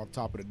about just off the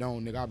top of the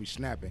dome, nigga. I be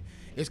snapping.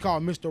 It's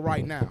called Mr.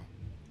 Right Now.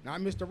 Not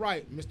Mr.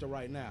 Right, Mr.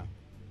 Right Now.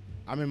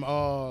 I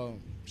remember,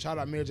 shout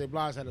out Mary J.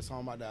 Blige had a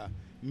song about that.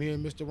 Me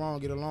and Mr. Wrong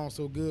get along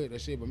so good,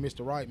 that shit, but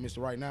Mr.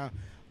 Right Now.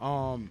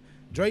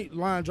 Drake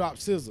line dropped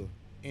SZA,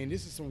 and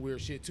this is some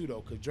weird shit too, though,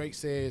 because Drake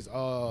says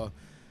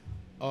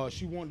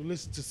she wanted to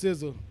listen to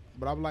SZA,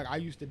 but I'm like, I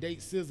used to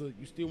date SZA.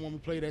 You still want me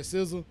to play that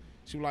SZA?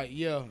 She was like,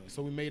 yeah.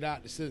 So we made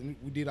out the SZA.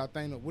 We did our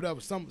thing, whatever.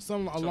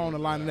 Something along the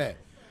line of that.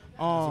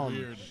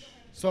 Weird.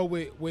 So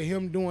with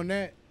him doing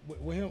that,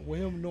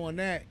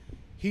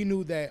 he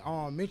knew that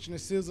mentioning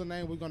SZA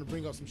name was gonna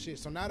bring up some shit.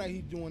 So now that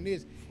he's doing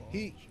this,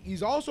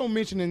 he's also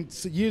mentioning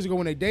years ago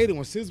when they dated,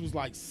 when SZA was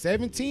like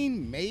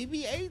 17,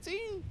 maybe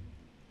 18.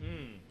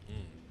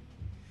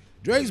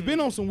 Drake's been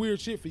on some weird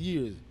shit for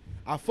years.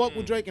 I fuck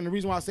with Drake, and the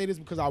reason why I say this is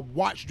because I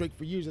watched Drake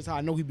for years. That's how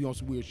I know he be on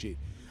some weird shit.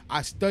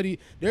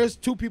 There's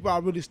two people I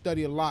really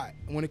study a lot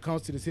when it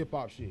comes to this hip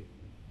hop shit.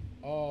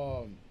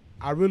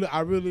 I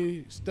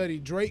really study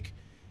Drake,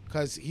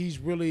 because he's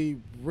really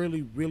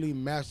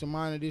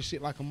masterminded this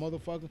shit like a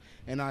motherfucker.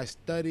 And I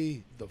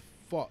study the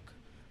fuck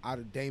out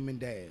of Damon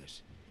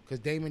Dash. Because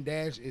Damon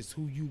Dash is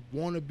who you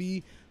want to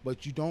be,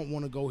 but you don't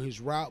want to go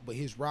his route. But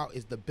his route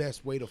is the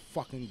best way to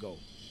fucking go.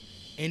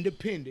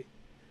 Independent.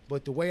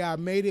 But the way I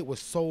made it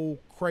was so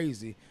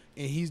crazy.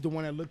 And he's the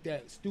one that looked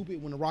at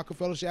stupid when the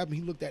Rockefeller shit happened.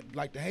 He looked at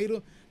like the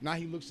hater. Now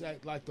he looks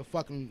at like the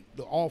fucking,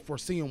 the all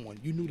foreseeing one.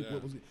 You knew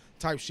what was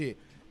type shit.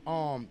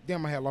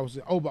 Damn, I had lost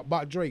it. Oh,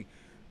 about Drake.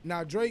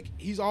 Now, Drake,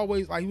 he's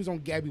always, like, he was on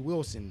Gabby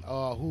Wilson,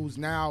 who's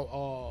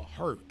now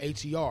her,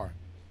 H-E-R.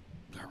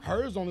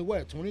 Her's only,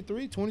 what,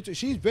 23, 22?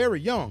 She's very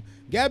young.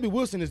 Gabby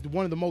Wilson is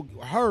one of the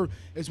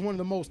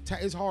most,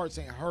 it's hard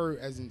saying her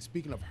as in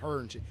speaking of her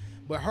and shit.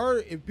 But her,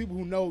 if people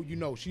who know, you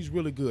know, she's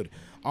really good.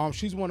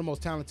 She's one of the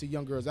most talented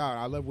young girls out.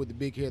 I love her with the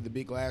big hair, the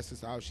big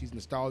glasses, how she's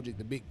nostalgic,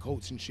 the big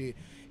coats and shit.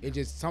 It's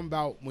just something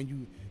about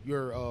when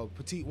you're a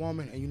petite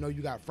woman and you know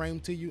you got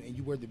framed to you and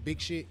you wear the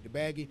big shit, the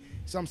baggy.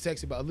 Something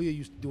sexy about Aaliyah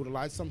used to do it a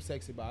lot. Something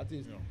sexy about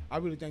it. I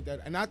really think that.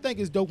 And I think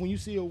it's dope when you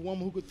see a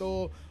woman who could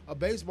throw a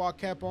baseball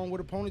cap on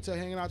with a ponytail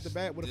hanging out the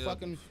back with a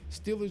fucking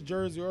Steelers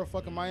jersey or a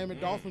fucking Miami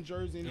Dolphin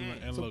jersey.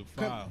 And look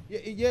foul. Yeah,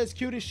 it's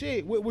cute as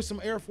shit. With some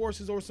Air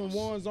Forces or some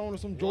ones on or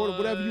some Jordan,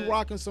 whatever you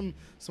rocking, some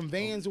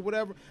Vans or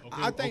whatever.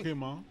 Okay, I think. Okay,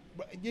 Mom.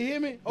 You hear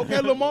me? Okay,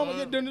 little mama,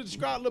 you done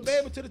described little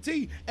baby to the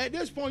T. At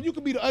this point, you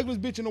could be the ugliest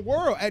bitch in the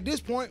world. At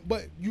this point,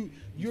 but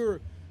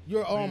you're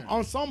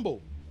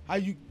ensemble, how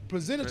you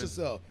presented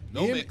yourself.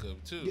 No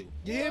makeup too.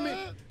 You hear me?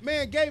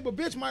 Man, Gabe, a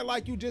bitch might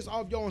like you just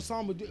off your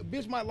ensemble. A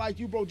bitch might like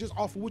you, bro, just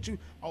off of what you.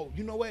 Oh,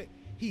 you know what?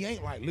 He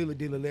ain't like Lily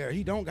Dillalaire.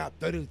 He don't got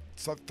 30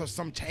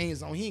 some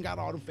chains on. He ain't got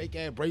all them fake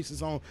ass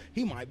braces on.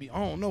 He might be. I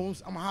don't know.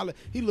 I'm holler.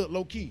 He look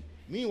low key.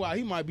 Meanwhile,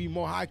 he might be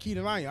more high key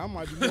than I am. I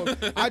might be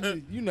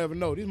more. You never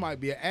know. This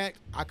might be an act.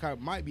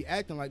 Might be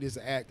acting like this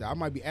an actor. I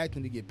might be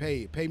acting to get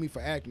paid. Pay me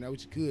for acting. That's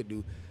what you could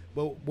do.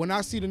 But when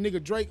I see the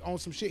nigga Drake on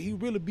some shit, he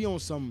really be on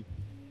some.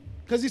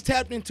 Cause he's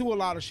tapped into a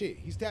lot of shit.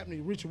 He's tapped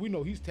in. Richard, we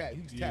know he's tapped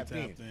in. Tap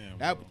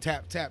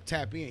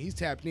in. He's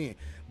tapped in.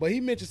 But he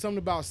mentioned something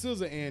about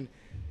SZA, and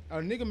a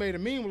nigga made a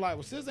meme like,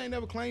 well, SZA ain't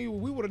never claimed you.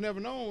 We would have never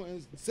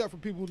known, except for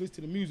people who listen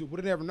to the music, would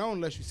have never known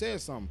unless you said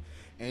something.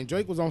 And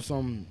Drake was on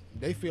some,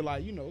 they feel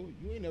like, you know,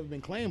 you ain't never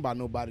been claimed by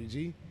nobody,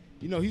 G.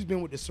 You know, he's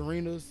been with the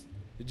Serenas,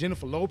 the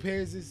Jennifer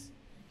Lopez's.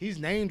 He's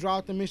name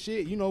dropped them and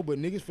shit, you know, but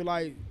niggas feel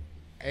like,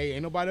 hey,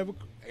 ain't nobody ever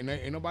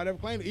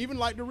claimed it. Even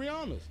like the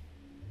Rihannas.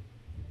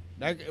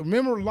 Like,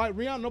 remember, like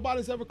Rihanna,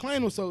 nobody's ever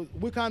claimed them. So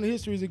what kind of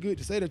history is it good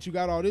to say that you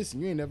got all this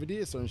and you ain't never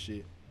did certain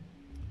shit?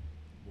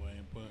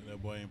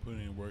 That boy ain't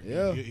putting in work.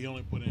 Yeah. He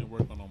only put in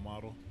work on a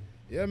model.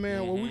 Yeah,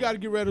 man. Well, we got to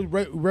get ready to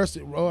wrap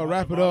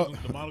it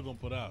up. The model gonna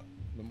put out.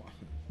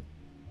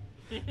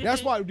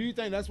 That's why. Do you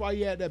think that's why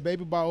he had that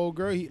baby by old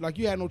girl? Like,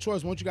 you had no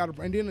choice. Once you got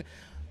to, and then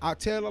I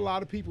tell a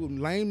lot of people,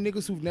 lame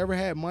niggas who've never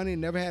had money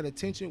and never had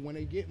attention, when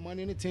they get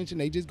money and attention,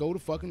 they just go to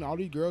fucking all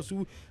these girls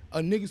who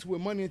niggas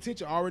with money and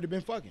attention already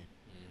been fucking.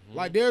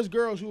 Like, there's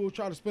girls who will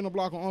try to spin a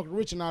block on Uncle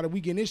Rich, and now that we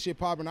getting this shit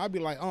popping, I'll be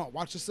like,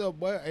 watch yourself,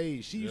 boy.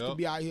 Hey, she used to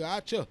be out here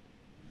out ya.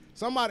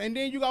 Somebody, and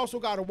then you also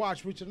got to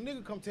watch, Richard. A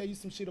nigga come tell you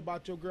some shit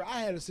about your girl.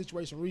 I had a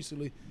situation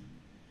recently.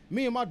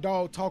 Me and my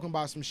dog talking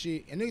about some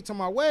shit, and nigga talking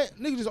about, what?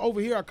 Nigga just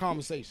overhear our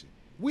conversation.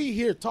 We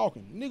here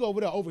talking. Nigga over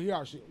there overhear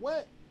our shit.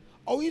 What?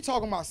 Oh, you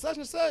talking about such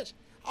and such?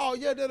 Oh,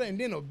 yeah, that. And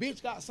then a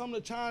bitch got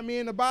something to chime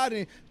in about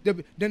it.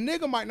 The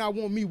nigga might not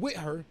want me with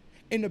her,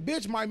 and the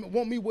bitch might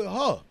want me with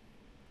her.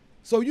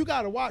 So you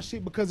gotta watch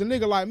shit, because a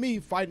nigga like me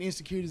fighting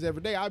insecurities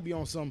every day, I be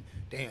on some,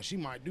 damn, she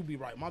might do be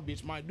right. My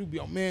bitch might do be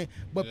on, man.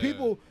 But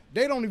people,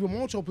 they don't even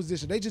want your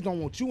position. They just don't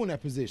want you in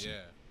that position.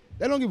 Yeah.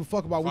 They don't give a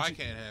fuck about what you.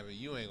 If I can't have it,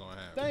 you ain't gonna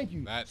have it. Thank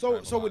you.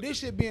 So with this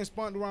shit being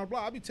spun around the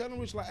block, I be telling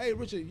Rich like, hey,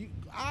 Richard,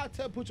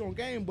 put you on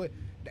game, but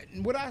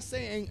what I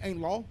say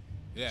ain't law.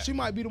 Yeah. She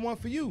might be the one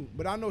for you,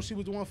 but I know she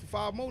was the one for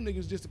 5 more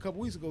niggas just a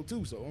couple weeks ago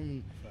too. So,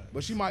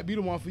 but she might be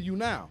the one for you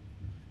now.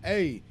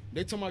 Hey,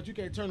 they talking about you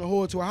can't turn a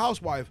whore into a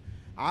housewife.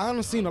 I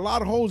done seen a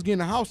lot of hoes get in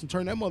the house and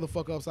turn that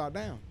motherfucker upside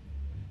down.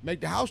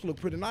 Make the house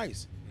look pretty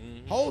nice.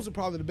 Hoes are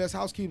probably the best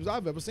housekeepers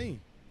I've ever seen.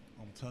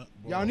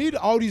 Y'all need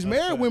all these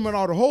married women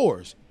are the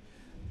whores.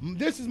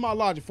 This is my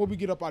logic. Before we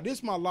get up out, this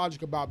is my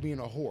logic about being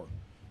a whore.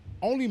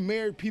 Only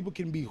married people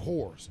can be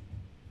whores.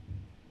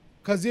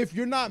 Because if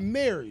you're not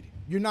married,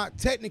 you're not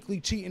technically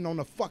cheating on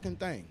the fucking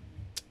thing.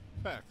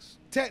 Facts.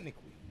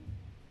 Technically.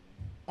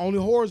 Only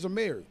whores are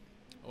married.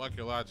 I like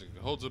your logic.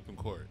 It holds up in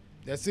court.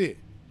 That's it.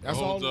 That's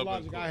all the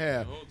logic I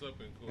have. It holds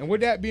up in court. And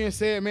with that being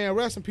said, man,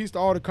 rest in peace to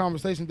all the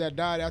conversations that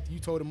died after you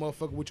told the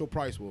motherfucker what your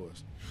price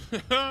was.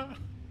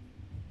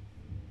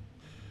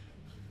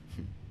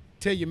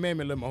 Tell your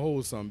mammy let me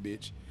hold something,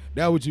 bitch.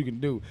 That's what you can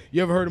do.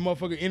 You ever heard a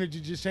motherfucker energy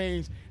just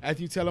change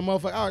after you tell a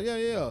motherfucker, oh,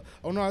 yeah.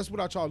 Oh, no, that's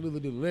what I charge Lily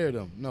to layer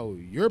them. No,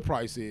 your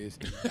price is.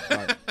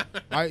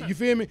 Like, you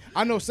feel me?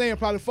 I know Sam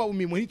probably fuck with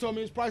me. When he told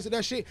me his price of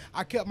that shit,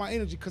 I kept my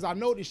energy because I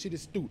know this shit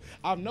is stupid.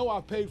 I know I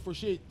paid for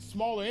shit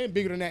smaller and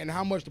bigger than that and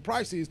how much the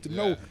price is to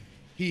know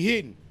he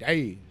hitting.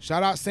 Hey,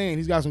 shout out Sam.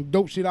 He's got some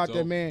dope shit out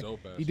there, man.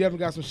 He definitely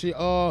got some shit.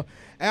 And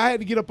I had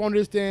to get up on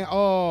this thing.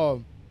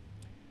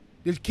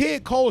 This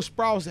kid Cole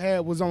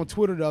Sprouse was on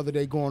Twitter the other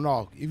day going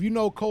off. If you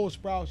know Cole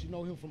Sprouse, you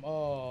know him from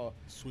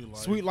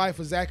Sweet Life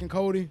of Zach and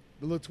Cody,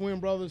 the little twin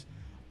brothers.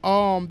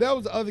 There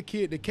was the other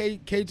kid, the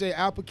KJ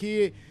Apple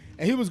kid,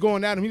 and he was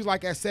going at him. He was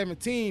like, at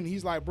 17,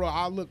 he's like, bro,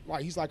 I look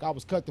like, he's like, I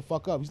was cut the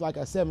fuck up. He's like,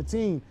 at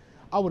 17,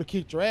 I would have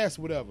kicked your ass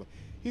or whatever.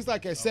 He's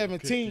like, at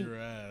 17,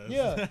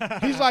 yeah.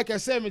 He's like,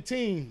 at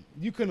 17,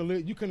 you couldn't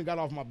have got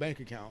off my bank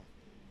account.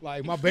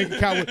 Like, my bank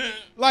account was,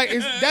 like,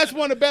 that's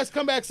one of the best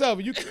comebacks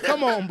ever.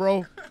 Come on,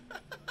 bro.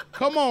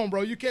 Come on,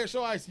 bro. You can't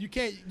show ice. You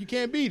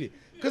can't beat it.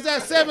 Because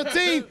at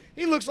 17,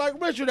 he looks like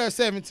Richard at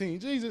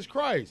 17. Jesus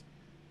Christ.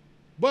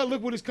 But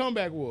look what his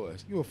comeback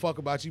was. You a fuck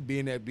about you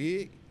being that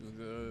big.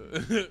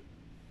 You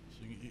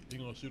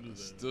gonna shoot his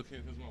ass. Still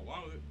can't touch my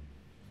wallet.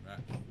 Right.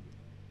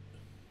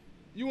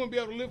 You wouldn't be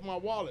able to lift my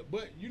wallet,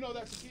 but you know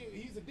that's a kid.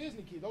 He's a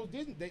Disney kid. Those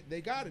Disney,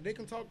 they got it. They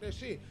can talk that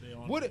shit.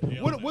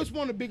 What's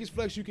one of the biggest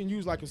flex you can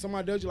use? Like if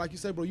somebody does you, like you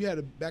said, bro, you had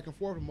a back and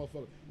forth with a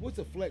motherfucker. What's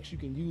a flex you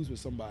can use with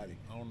somebody?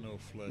 I don't know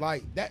flex.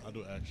 Like that. I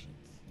do actions.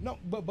 No,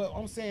 but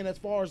I'm saying as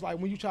far as like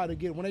when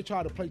they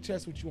try to play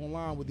chess with you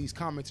online with these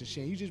comments and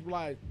shit, you just be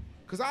like,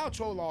 cause I'll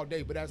troll all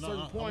day, but at a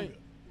certain point,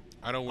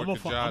 I don't work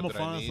the job that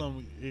I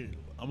need.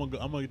 I'm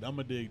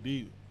gonna dig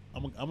deep.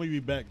 I'm gonna be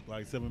back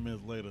like 7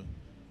 minutes later.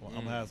 I'm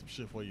gonna have some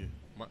shit for you.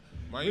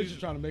 My usual,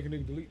 trying to make a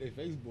nigga delete their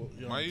Facebook.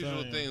 You know my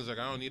usual thing is like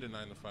I don't need a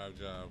 9-to-5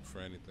 job for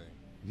anything.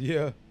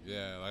 Yeah.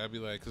 Yeah, like I'd be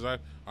like, cause I've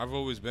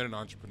always been an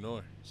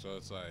entrepreneur, so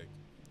it's like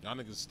y'all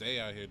niggas stay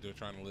out here. They're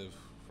trying to live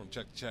from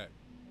check to check.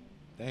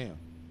 Damn.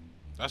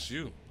 That's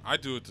you. I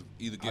do it to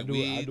either get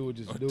weed or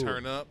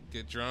turn up,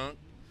 get drunk.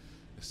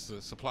 It's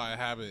a supply of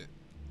habit,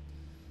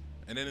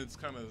 and then it's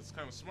kind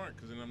of smart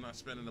because then I'm not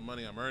spending the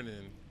money I'm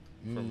earning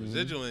from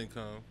residual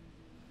income.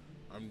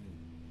 I'm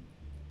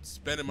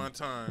spending my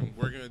time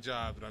working a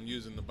job that I'm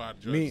using to buy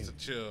drugs to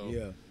chill.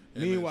 Yeah.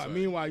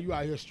 Meanwhile, you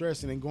out here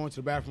stressing and going to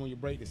the bathroom on your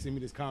break to send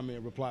me this comment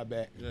and reply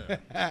back.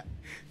 Yeah.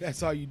 That's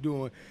how you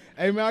doing.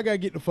 Hey, man, I got to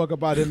get the fuck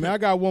up out of here, man. I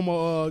got one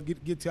more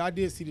get to. I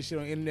did see this shit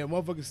on the internet.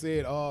 Motherfucker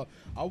said,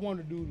 I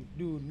want to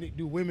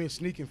do women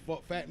sneaking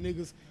fuck fat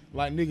niggas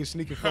like niggas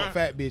sneaking fuck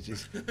fat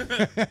bitches.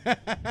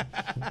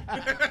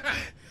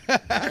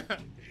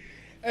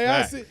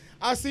 Hey,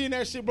 I seen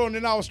that shit, bro, and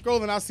then I was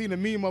scrolling. I seen a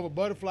meme of a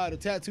butterfly at a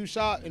tattoo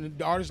shop, and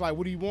the artist like,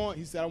 what do you want?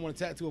 He said, I want a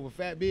tattoo of a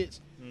fat bitch.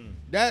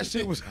 That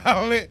shit was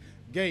hilarious.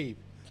 Gabe,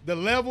 the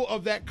level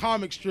of that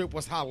comic strip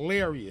was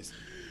hilarious.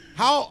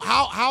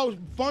 How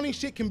funny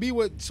shit can be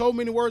with so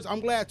many words. I'm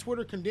glad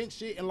Twitter condensed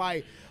shit and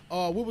like,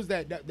 what was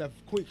that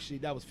quick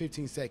shit? That was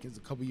 15 seconds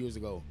a couple years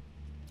ago.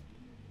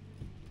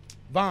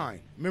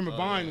 Vine. Remember,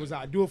 Vine was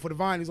out. Do it for the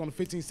Vine. It's on the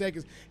 15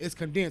 seconds. It's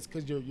condensed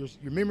because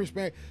your memory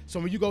span. So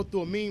when you go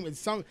through a meme, and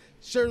some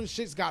certain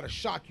shit's gotta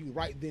shock you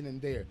right then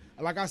and there.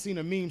 Like I seen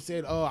a meme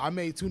said, I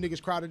made 2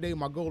 niggas cry today.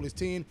 My goal is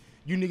 10.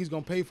 You niggas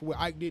gonna pay for what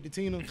Ike did to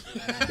Tina.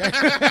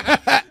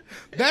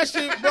 That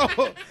shit,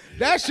 bro.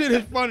 That shit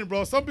is funny,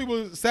 bro. Some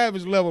people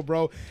savage level,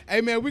 bro.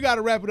 Hey, man, we got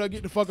to wrap it up.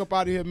 Get the fuck up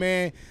out of here,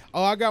 man.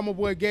 Oh, I got my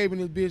boy Gabe in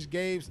this bitch.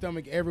 Gabe,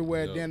 stomach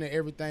everywhere, down there,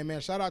 everything, man.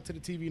 Shout out to the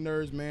TV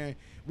nerds, man.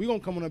 We going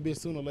to come on a bit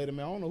sooner or later,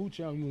 man. I don't know who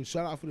channel you.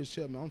 Shout out for this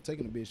shit, man. I'm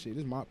taking the bitch shit.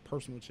 This is my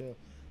personal channel.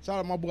 Shout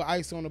out to my boy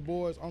Ice on the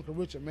boards. Uncle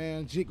Richard,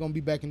 man. Jit going to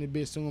be back in the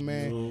bitch soon,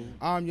 man.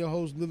 I'm your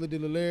host, Lila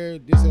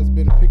DeLaire. This has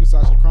been the Pickled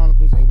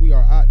Chronicles, and we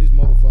are out this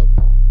motherfucker.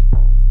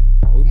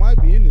 We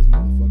might be in this.